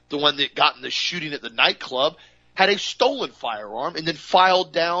sentence, the one that got in the shooting at the nightclub, had a stolen firearm and then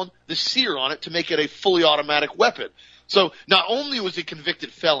filed down the SEER on it to make it a fully automatic weapon. So not only was he a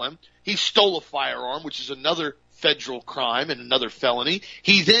convicted felon, he stole a firearm, which is another federal crime and another felony.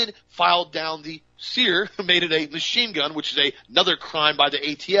 He then filed down the SEER, made it a machine gun, which is another crime by the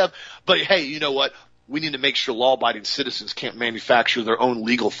ATF. But hey, you know what? We need to make sure law-abiding citizens can't manufacture their own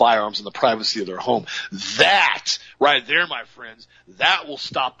legal firearms in the privacy of their home. That right there, my friends, that will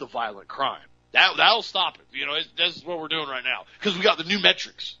stop the violent crime. That'll stop it. You know, that's what we're doing right now. Because we got the new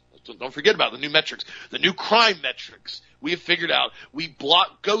metrics. Don't forget about the new metrics. The new crime metrics. We have figured out we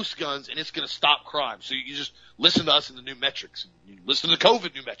block ghost guns and it's going to stop crime. So you just listen to us in the new metrics. You listen to the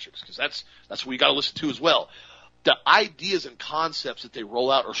COVID new metrics because that's what you got to listen to as well. The ideas and concepts that they roll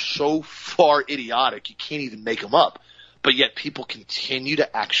out are so far idiotic you can't even make them up. But yet people continue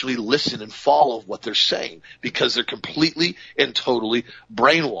to actually listen and follow what they're saying because they're completely and totally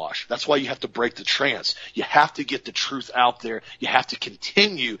brainwashed. That's why you have to break the trance. You have to get the truth out there. You have to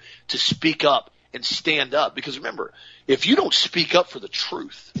continue to speak up and stand up. Because remember, if you don't speak up for the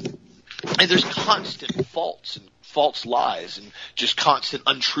truth, and there's constant false lies and just constant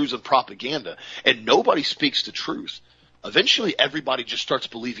untruths and propaganda, and nobody speaks the truth, eventually everybody just starts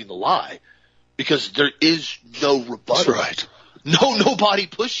believing the lie. Because there is no rebuttal. That's right. Nobody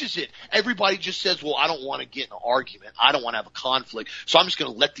pushes it. Everybody just says, well, I don't want to get in an argument. I don't want to have a conflict. So I'm just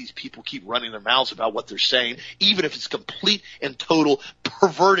going to let these people keep running their mouths about what they're saying. Even if it's complete and total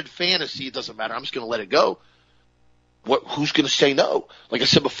perverted fantasy, it doesn't matter. I'm just going to let it go. Who's going to say no? Like I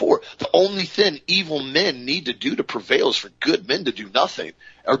said before, the only thing evil men need to do to prevail is for good men to do nothing.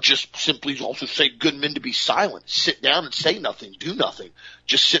 Or just simply also say good men to be silent. Sit down and say nothing. Do nothing.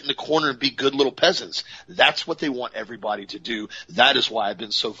 Just sit in the corner and be good little peasants. That's what they want everybody to do. That is why I've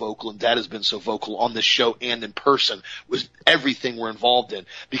been so vocal, and Dad has been so vocal on this show and in person with everything we're involved in.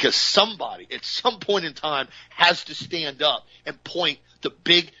 Because somebody at some point in time has to stand up and point the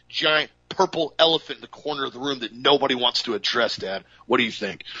big, giant, purple elephant in the corner of the room that nobody wants to address, Dad. What do you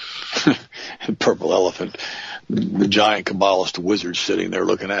think? Purple elephant. The giant Kabbalist wizard sitting there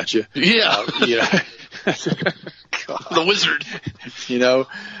looking at you. Yeah. The wizard.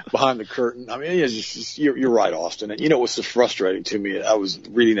 Behind the curtain. I mean, you're right, Austin. And what's so frustrating to me, I was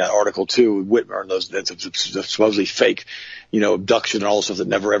reading that article too, Whitmer and that's supposedly fake, abduction and all the stuff that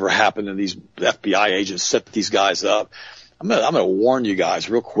never ever happened, and these FBI agents set these guys up. I'm gonna warn you guys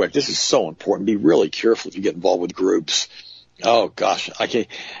real quick. This is so important. Be really careful if you get involved with groups. Oh gosh, I can't.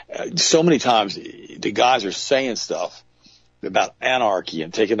 So many times the guys are saying stuff about anarchy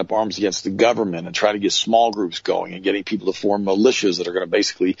and taking up arms against the government and trying to get small groups going and getting people to form militias that are going to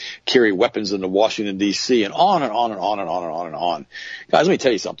basically carry weapons into Washington D.C. and on and on and on and on and on and on. Guys, let me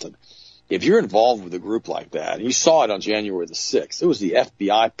tell you something. If you're involved with a group like that, and you saw it on January the 6th, it was the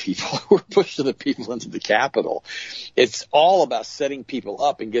FBI people who were pushing the people into the Capitol. It's all about setting people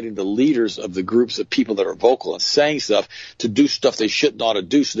up and getting the leaders of the groups of people that are vocal and saying stuff to do stuff they shouldn't ought to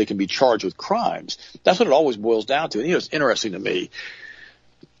do so they can be charged with crimes. That's what it always boils down to. And, it's interesting to me.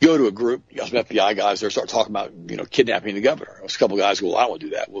 Go to a group, you got some FBI guys there, start talking about, kidnapping the governor. There's a couple of guys go, well, I don't want to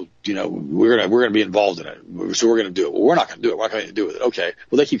do that. Well, we're going to be involved in it. So we're going to do it. Well, we're not going to do it. We're not going to do it. Okay.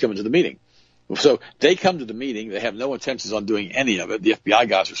 Well, they keep coming to the meeting. So they come to the meeting. They have no intentions on doing any of it. The FBI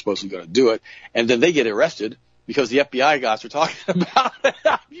guys are supposedly going to do it. And then they get arrested because the FBI guys are talking about it.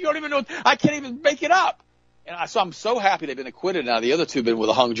 You don't even know. I can't even make it up. And so I'm so happy they've been acquitted now. The other two have been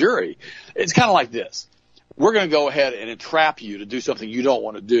with a hung jury. It's kind of like this. We're going to go ahead and entrap you to do something you don't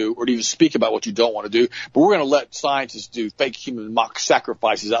want to do or to even speak about what you don't want to do. But we're going to let scientists do fake human mock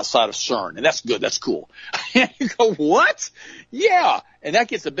sacrifices outside of CERN. And that's good. That's cool. And you go, what? Yeah. And that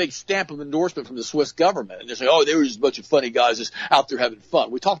gets a big stamp of endorsement from the Swiss government. And they say, oh, they were just a bunch of funny guys just out there having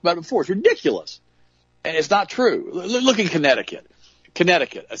fun. We talked about it before. It's ridiculous. And it's not true. Look in Connecticut.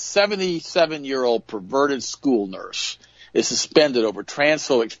 Connecticut, a 77-year-old perverted school nurse is suspended over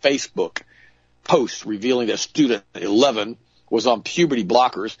transphobic Facebook posts revealing that student 11 was on puberty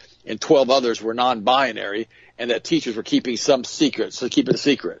blockers and 12 others were non-binary, and that teachers were keeping some secret, so keep it a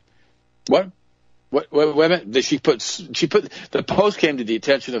secret. What? Wait a minute. She put the post came to the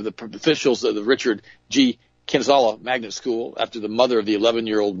attention of the officials of the Richard G. Kinsella Magnet School after the mother of the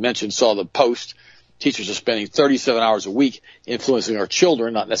 11-year-old mentioned saw the post. Teachers are spending 37 hours a week influencing our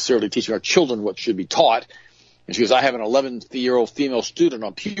children, not necessarily teaching our children what should be taught. And she goes, I have an 11-year-old female student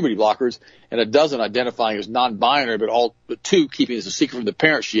on puberty blockers and a dozen identifying as non-binary, but two keeping as a secret from the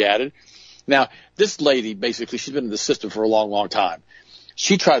parents, she added. Now, this lady, basically, she's been in the system for a long, long time.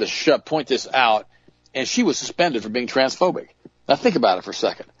 She tried to point this out, and she was suspended for being transphobic. Now, think about it for a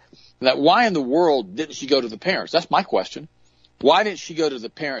second. Now, why in the world didn't she go to the parents? That's my question. Why didn't she go to the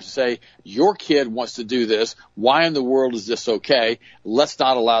parents and say, your kid wants to do this. Why in the world is this okay? Let's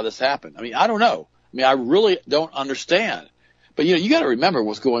not allow this happen. I mean, I don't know. I mean, I really don't understand. But, you got to remember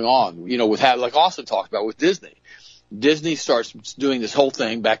what's going on, with like Austin talked about with Disney. Disney starts doing this whole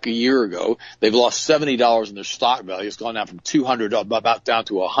thing back a year ago. They've lost $70 in their stock value. It's gone down from 200 about down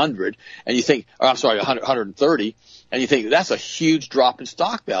to 100. And you think, 130. And you think that's a huge drop in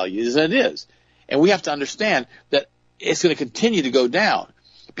stock value, as it is. And we have to understand that it's going to continue to go down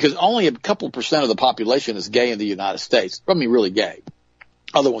because only a couple percent of the population is gay in the United States. I mean, really gay.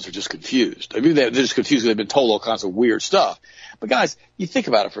 Other ones are just confused. I mean, they're just confused because they've been told all kinds of weird stuff. But guys, you think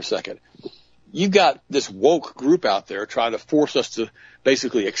about it for a second. You've got this woke group out there trying to force us to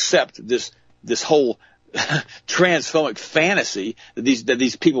basically accept this whole transphobic fantasy that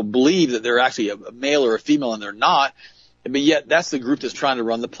these people believe that they're actually a male or a female and they're not. But yet that's the group that's trying to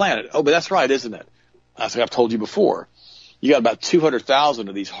run the planet. Oh, but that's right, isn't it? As I've told you before. You got about 200,000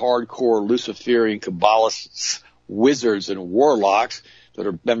 of these hardcore Luciferian Kabbalists, wizards, and warlocks that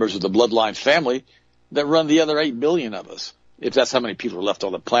are members of the bloodline family that run the other 8 billion of us. If that's how many people are left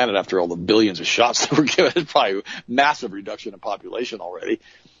on the planet after all the billions of shots that were given, it's probably a massive reduction in population already.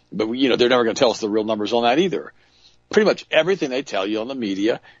 But, they're never going to tell us the real numbers on that either. Pretty much everything they tell you on the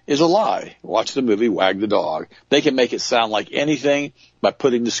media is a lie. Watch the movie Wag the Dog. They can make it sound like anything by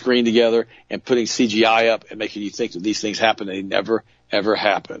putting the screen together and putting CGI up and making you think that these things happen. They never, ever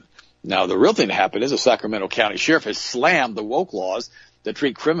happen. Now, the real thing that happened is the Sacramento County Sheriff has slammed the woke laws that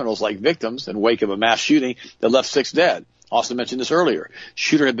treat criminals like victims in wake of a mass shooting that left 6 dead. Austin mentioned this earlier.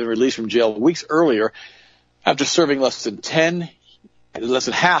 Shooter had been released from jail weeks earlier after serving less than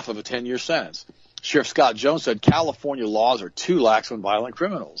half of a 10-year sentence. Sheriff Scott Jones said California laws are too lax on violent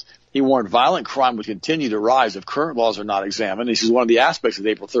criminals. He warned violent crime would continue to rise if current laws are not examined. He says one of the aspects of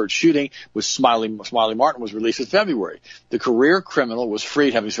the April 3rd shooting was Smiley Martin was released in February. The career criminal was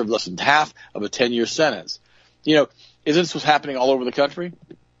freed having served less than half of a 10-year sentence. Isn't this what's happening all over the country?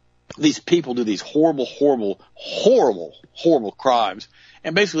 These people do these horrible, horrible, horrible, horrible crimes.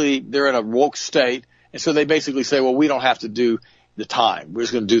 And basically they're in a woke state. And so they basically say, well, we don't have to do the time. We're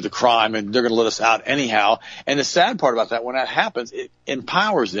just going to do the crime and they're going to let us out anyhow. And the sad part about that, when that happens, it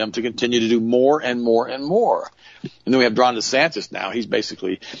empowers them to continue to do more and more and more. And then we have Ron DeSantis now. He's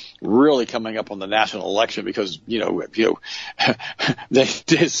basically really coming up on the national election because,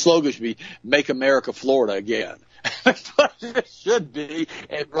 his slogan should be Make America Florida Again. That's what it should be.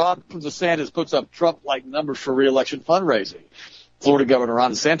 And Ron DeSantis puts up Trump-like numbers for re-election fundraising. Florida Governor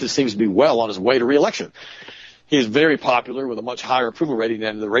Ron DeSantis seems to be well on his way to re-election. He is very popular with a much higher approval rating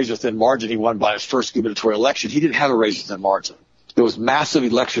than the razor-thin margin he won by his first gubernatorial election. He didn't have a razor-thin margin. There was massive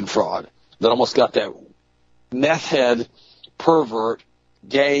election fraud that almost got that meth head, pervert,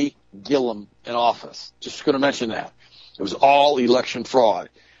 gay Gillum in office. Just going to mention that. It was all election fraud.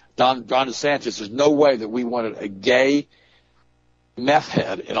 Ron DeSantis, there's no way that we wanted a gay meth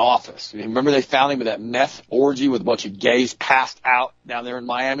head in office. Remember they found him in that meth orgy with a bunch of gays passed out down there in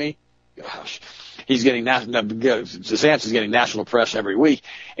Miami? Gosh, DeSantis is getting national press every week.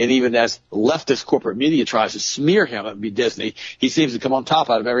 And even as leftist corporate media tries to smear him, it would be Disney, he seems to come on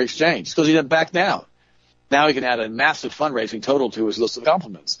top out of every exchange because he doesn't back down. Now he can add a massive fundraising total to his list of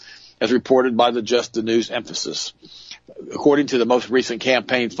compliments, as reported by the Just the News Emphasis. According to the most recent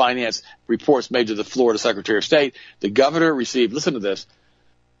campaign finance reports made to the Florida Secretary of State, the governor received, listen to this,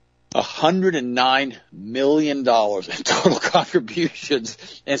 $109 million in total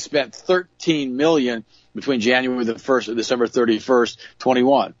contributions and spent $13 million between January the 1st and December 31st,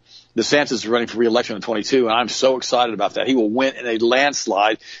 21. DeSantis is running for re-election in 22, and I'm so excited about that. He will win in a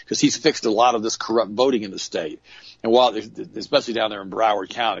landslide because he's fixed a lot of this corrupt voting in the state. And while, especially down there in Broward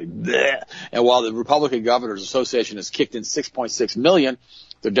County, and while the Republican Governors Association has kicked in $6.6 million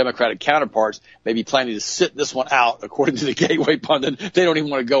their Democratic counterparts may be planning to sit this one out, according to the Gateway pundit. They don't even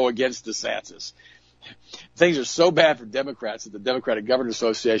want to go against DeSantis. Things are so bad for Democrats that the Democratic Governors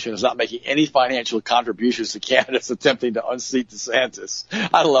Association is not making any financial contributions to candidates attempting to unseat DeSantis.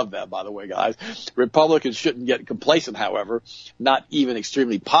 I love that, by the way, guys. Republicans shouldn't get complacent, however. Not even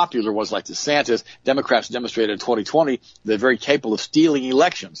extremely popular ones like DeSantis. Democrats demonstrated in 2020 they're very capable of stealing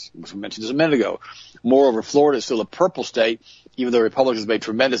elections, which we mentioned just a minute ago. Moreover, Florida is still a purple state, even though Republicans made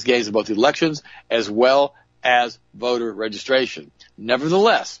tremendous gains in both elections as well as voter registration.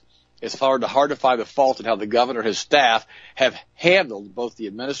 Nevertheless, it's hard to find the fault in how the governor and his staff have handled both the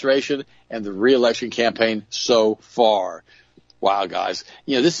administration and the re-election campaign so far. Wow, guys.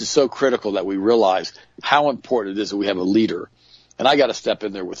 This is so critical that we realize how important it is that we have a leader. And I got to step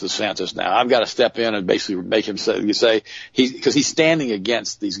in there with DeSantis now. I've got to step in and basically make him say because he's standing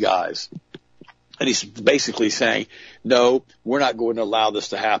against these guys. And he's basically saying, no, we're not going to allow this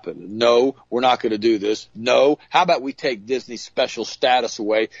to happen. No, we're not going to do this. No, how about we take Disney's special status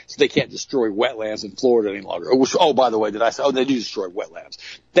away so they can't destroy wetlands in Florida any longer? Which, by the way, did I say, they do destroy wetlands.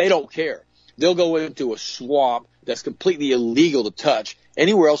 They don't care. They'll go into a swamp that's completely illegal to touch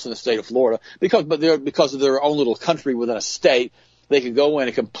anywhere else in the state of Florida because of their own little country within a state. They can go in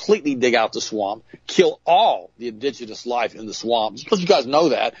and completely dig out the swamp, kill all the indigenous life in the swamp. Just because you guys know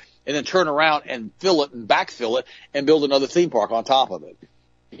that. And then turn around and fill it and backfill it and build another theme park on top of it.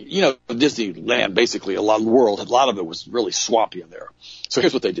 Disneyland, basically, a lot of it was really swampy in there. So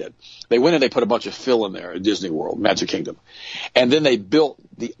here's what they did. They went and they put a bunch of fill in there at Disney World, Magic Kingdom. And then they built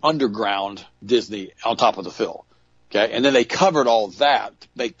the underground Disney on top of the fill. Okay. And then they covered all that,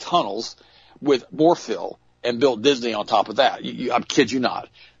 make tunnels with more fill and built Disney on top of that. I kid you not.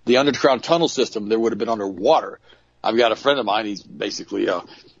 The underground tunnel system, there would have been underwater. I've got a friend of mine. He's basically a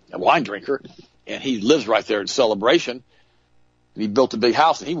wine drinker, and he lives right there in Celebration. He built a big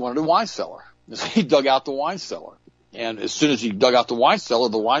house, and he wanted a wine cellar. So he dug out the wine cellar. And as soon as he dug out the wine cellar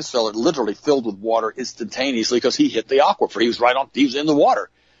literally filled with water instantaneously because he hit the aquifer. He was in the water.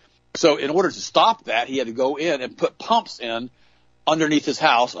 So in order to stop that, he had to go in and put pumps in underneath his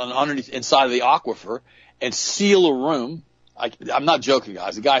house, inside of the aquifer, and seal a room. I'm not joking,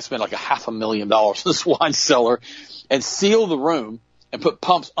 guys. The guy spent like $500,000 in this wine cellar and seal the room and put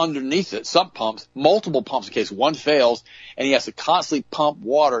pumps underneath it, sump pumps, multiple pumps in case one fails, and he has to constantly pump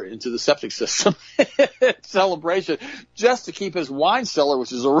water into the septic system at Celebration just to keep his wine cellar,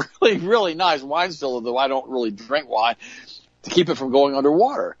 which is a really, really nice wine cellar, though I don't really drink wine, to keep it from going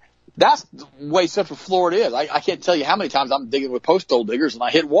underwater. That's the way Central Florida is. I can't tell you how many times I'm digging with post hole diggers and I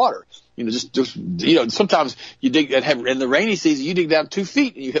hit water. Sometimes you dig, and in the rainy season, you dig down 2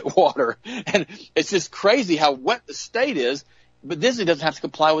 feet and you hit water. And it's just crazy how wet the state is. But Disney doesn't have to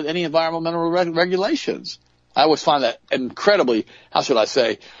comply with any environmental regulations. I always find that incredibly,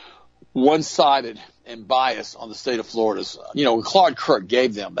 one-sided and biased on the state of Florida's. When Claude Kirk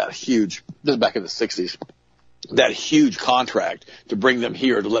gave them this is back in the 60s, that huge contract to bring them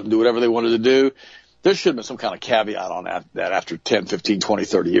here to let them do whatever they wanted to do, there should have been some kind of caveat on that after 10, 15, 20,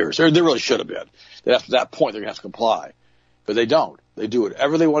 30 years. There really should have been. That after that point, they're going to have to comply. But they don't. They do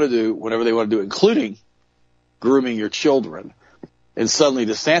whatever they want to do, whenever they want to do, including grooming your children. And suddenly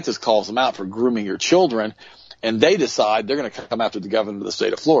DeSantis calls them out for grooming your children, and they decide they're going to come after the governor of the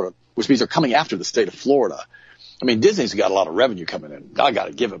state of Florida, which means they're coming after the state of Florida. I mean, Disney's got a lot of revenue coming in. I got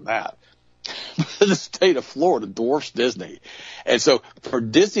to give them that. The state of Florida dwarfs Disney. And so for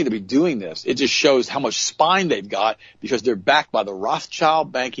Disney to be doing this, it just shows how much spine they've got because they're backed by the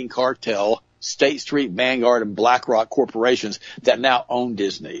Rothschild banking cartel, State Street, Vanguard, and BlackRock corporations that now own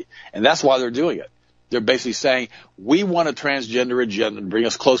Disney. And that's why they're doing it. They're basically saying, we want a transgender agenda and bring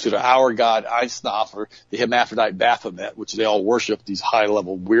us closer to our God, Einstein, the hermaphrodite Baphomet, which they all worship, these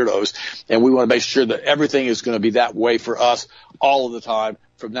high-level weirdos. And we want to make sure that everything is going to be that way for us all of the time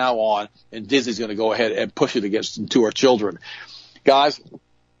from now on. And Disney's going to go ahead and push it to our children. Guys,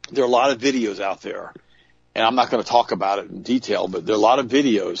 there are a lot of videos out there, and I'm not going to talk about it in detail, but there are a lot of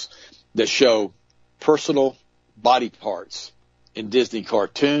videos that show personal body parts in Disney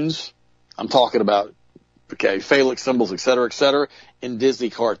cartoons. I'm talking about phallic symbols, et cetera, in Disney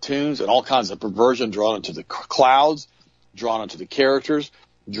cartoons and all kinds of perversion drawn into the clouds, drawn into the characters,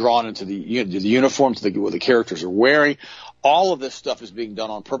 drawn into the uniforms what the characters are wearing. All of this stuff is being done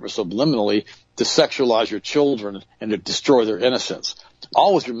on purpose subliminally to sexualize your children and to destroy their innocence.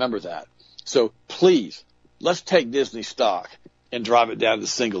 Always remember that. So please, let's take Disney stock and drive it down to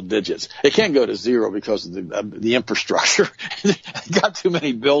single digits. It can't go to zero because of the infrastructure. They've got too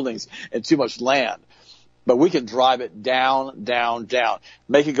many buildings and too much land. But we can drive it down, down, down.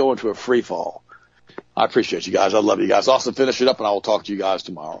 Make it go into a free fall. I appreciate you guys. I love you guys. Austin, finish it up, and I will talk to you guys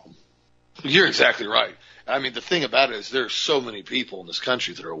tomorrow. You're exactly right. I mean, the thing about it is there's so many people in this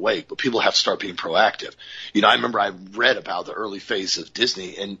country that are awake, but people have to start being proactive. You know, I remember I read about the early phase of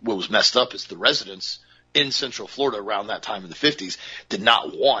Disney, and what was messed up is the residents in Central Florida around that time in the 50s did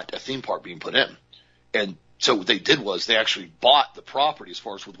not want a theme park being put in. And so what they did was they actually bought the property as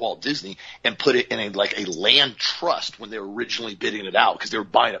far as with Walt Disney and put it in a land trust when they were originally bidding it out, because they were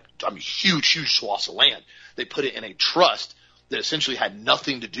buying up, huge swaths of land. They put it in a trust that essentially had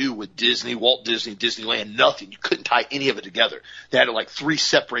nothing to do with Disney, Walt Disney, Disneyland, nothing. You couldn't tie any of it together. They had it like 3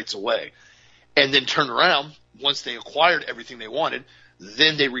 separates away. And then turned around, once they acquired everything they wanted,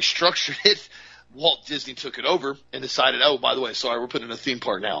 then they restructured it. Walt Disney took it over and decided, oh, by the way, sorry, we're putting in a theme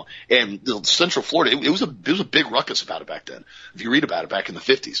park now. And the Central Florida, it was a big ruckus about it back then. If you read about it back in the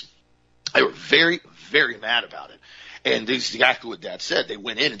 50s, they were very, very mad about it. And this is exactly what Dad said. They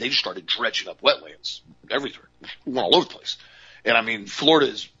went in and they just started dredging up wetlands everywhere, went all over the place. And I mean,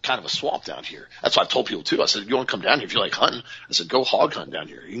 Florida is kind of a swamp down here. That's why I told people too. I said, if you want to come down here, if you like hunting, I said, go hog hunt down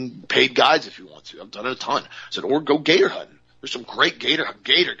here. You can paid guides if you want to. I've done it a ton. I said, or go gator hunting. There's some great gator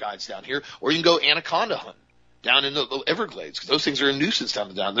guides down here. Or you can go anaconda hunting down in the Everglades, because those things are a nuisance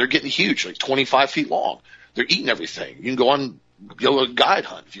down there. They're getting huge, like 25 feet long. They're eating everything. You can go on a guide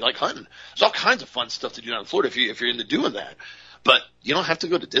hunt if you like hunting. There's all kinds of fun stuff to do down in Florida if you're into doing that. But you don't have to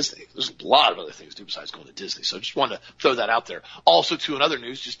go to Disney. There's a lot of other things to do besides going to Disney. So I just wanted to throw that out there. Also, too, in other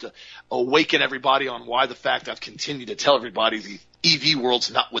news, just to awaken everybody on why the fact I've continued to tell everybody the EV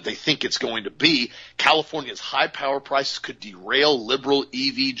world's not what they think it's going to be. California's high power prices could derail liberal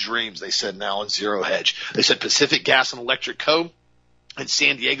EV dreams, they said now in Zero Hedge. They said Pacific Gas and Electric Co. and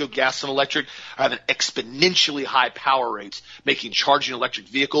San Diego Gas and Electric are having exponentially high power rates, making charging an electric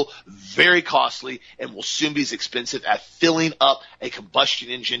vehicle very costly and will soon be as expensive as filling up a combustion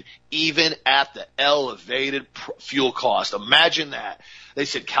engine, even at the elevated fuel cost. Imagine that. They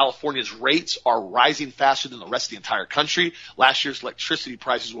said California's rates are rising faster than the rest of the entire country. Last year's electricity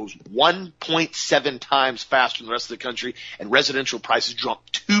prices was 1.7 times faster than the rest of the country, and residential prices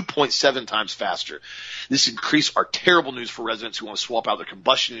dropped 2.7 times faster. This increase are terrible news for residents who want to swap out their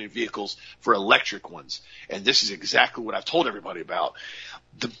combustion engine vehicles for electric ones. And this is exactly what I've told everybody about.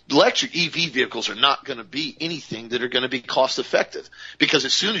 The electric EV vehicles are not going to be anything that are going to be cost effective, because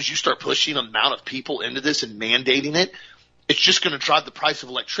as soon as you start pushing an amount of people into this and mandating it, it's just going to drive the price of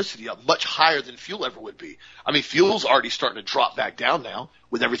electricity up much higher than fuel ever would be. I mean, fuel's already starting to drop back down now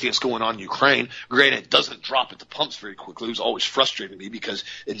with everything that's going on in Ukraine. Granted, it doesn't drop at the pumps very quickly. It was always frustrating me because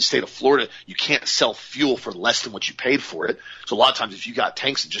in the state of Florida, you can't sell fuel for less than what you paid for it. So a lot of times if you got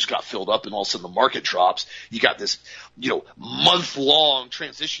tanks that just got filled up and all of a sudden the market drops, you got this, month-long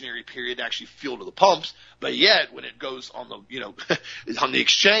transitionary period to actually fuel to the pumps. But yet, when it goes on the, on the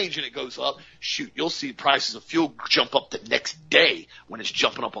exchange and it goes up, shoot, you'll see prices of fuel jump up the next day when it's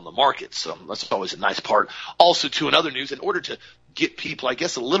jumping up on the market. So that's always a nice part. Also, too, in other news, in order to get people, I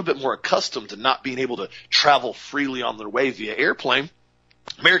guess, a little bit more accustomed to not being able to travel freely on their way via airplane,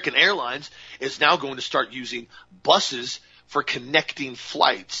 American Airlines is now going to start using buses for connecting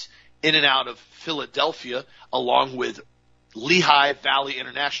flights in and out of Philadelphia, along with Lehigh Valley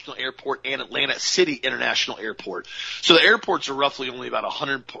International Airport and Atlanta City International Airport. So the airports are roughly only about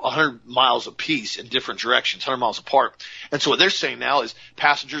 100 miles apiece in different directions, 100 miles apart. And so what they're saying now is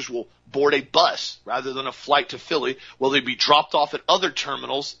passengers will board a bus rather than a flight to Philly. Will they be dropped off at other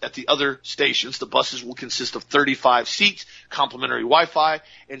terminals at the other stations? The buses will consist of 35 seats, complimentary Wi-Fi,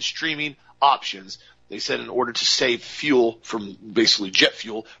 and streaming options. They said in order to save fuel from basically jet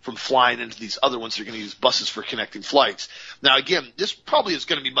fuel from flying into these other ones, they're going to use buses for connecting flights. Now, again, this probably is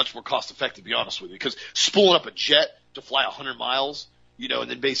going to be much more cost effective, to be honest with you, because spooling up a jet to fly 100 miles, and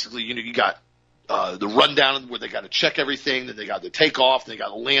then basically, you got the rundown where they got to check everything, then they got the takeoff, then they got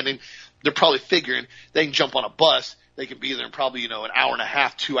the landing. They're probably figuring they can jump on a bus. They can be there in probably, an hour and a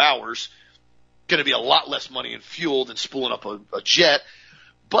half, 2 hours. Going to be a lot less money in fuel than spooling up a jet.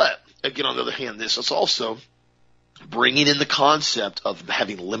 But, again, on the other hand, this is also bringing in the concept of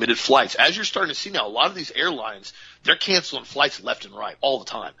having limited flights. As you're starting to see now, a lot of these airlines, they're canceling flights left and right all the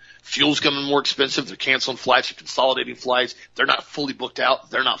time. Fuel's becoming more expensive. They're canceling flights. They're consolidating flights. They're not fully booked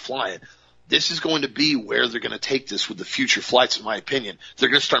out. They're not flying. This is going to be where they're going to take this with the future flights, in my opinion. They're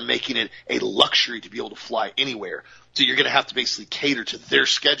going to start making it a luxury to be able to fly anywhere. So you're going to have to basically cater to their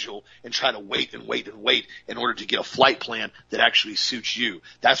schedule and try to wait in order to get a flight plan that actually suits you.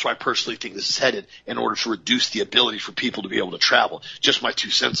 That's why I personally think this is headed, in order to reduce the ability for people to be able to travel. Just my 2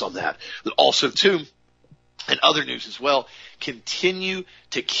 cents on that. But also, too, and other news as well, continue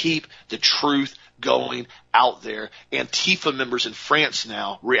to keep the truth going out there. Antifa members in France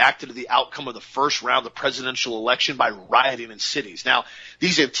now reacted to the outcome of the first round of the presidential election by rioting in cities. Now,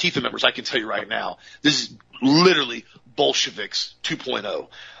 these Antifa members, I can tell you right now, this is literally Bolsheviks 2.0.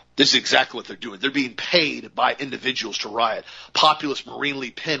 This is exactly what they're doing. They're being paid by individuals to riot. Populist Marine Le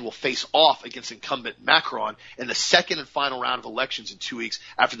Pen will face off against incumbent Macron in the second and final round of elections in 2 weeks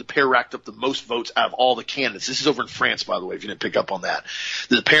after the pair racked up the most votes out of all the candidates. This is over in France, by the way, if you didn't pick up on that.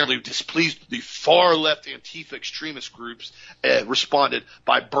 That apparently displeased the far-left Antifa extremist groups responded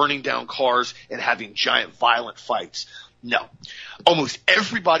by burning down cars and having giant violent fights. No. Almost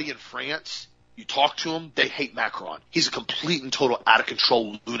everybody in France, you talk to him, they hate Macron. He's a complete and total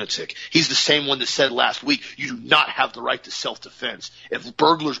out-of-control lunatic. He's the same one that said last week, you do not have the right to self-defense. If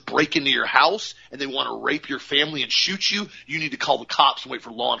burglars break into your house and they want to rape your family and shoot you, you need to call the cops and wait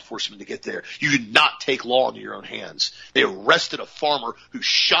for law enforcement to get there. You do not take law into your own hands. They arrested a farmer who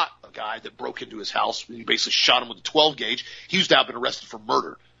shot a guy that broke into his house. He basically shot him with a 12-gauge. He's now been arrested for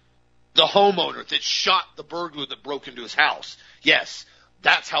murder. The homeowner that shot the burglar that broke into his house. Yes,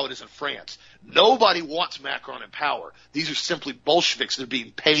 that's how it is in France. Nobody wants Macron in power. These are simply Bolsheviks that are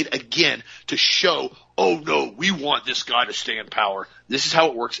being paid again to show, oh no, we want this guy to stay in power. This is how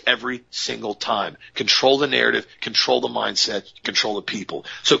it works every single time. Control the narrative, control the mindset, control the people.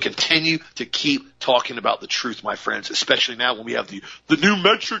 So continue to keep talking about the truth, my friends, especially now when we have the new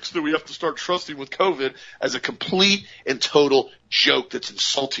metrics that we have to start trusting with COVID as a complete and total joke that's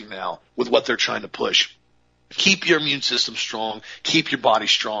insulting now with what they're trying to push. Keep your immune system strong. Keep your body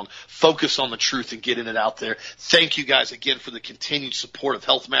strong. Focus on the truth and getting it out there. Thank you guys again for the continued support of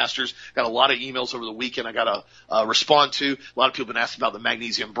Health Masters. Got a lot of emails over the weekend I got to respond to. A lot of people have been asking about the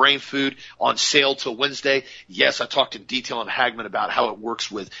magnesium brain food on sale till Wednesday. Yes, I talked in detail on Hagman about how it works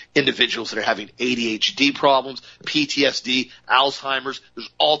with individuals that are having ADHD problems, PTSD, Alzheimer's. There's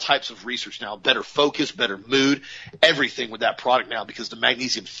all types of research now. Better focus, better mood, everything with that product now because the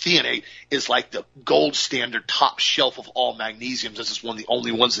magnesium threonate is like the gold standard top shelf of all magnesiums. This is one of the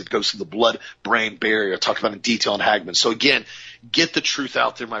only ones that goes through the blood-brain barrier. I talked about in detail on Hagman. So again, get the truth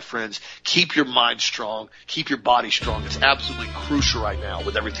out there, my friends. Keep your mind strong. Keep your body strong. It's absolutely crucial right now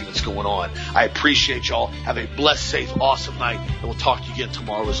with everything that's going on. I appreciate y'all. Have a blessed, safe, awesome night, and we'll talk to you again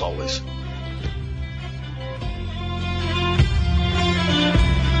tomorrow as always.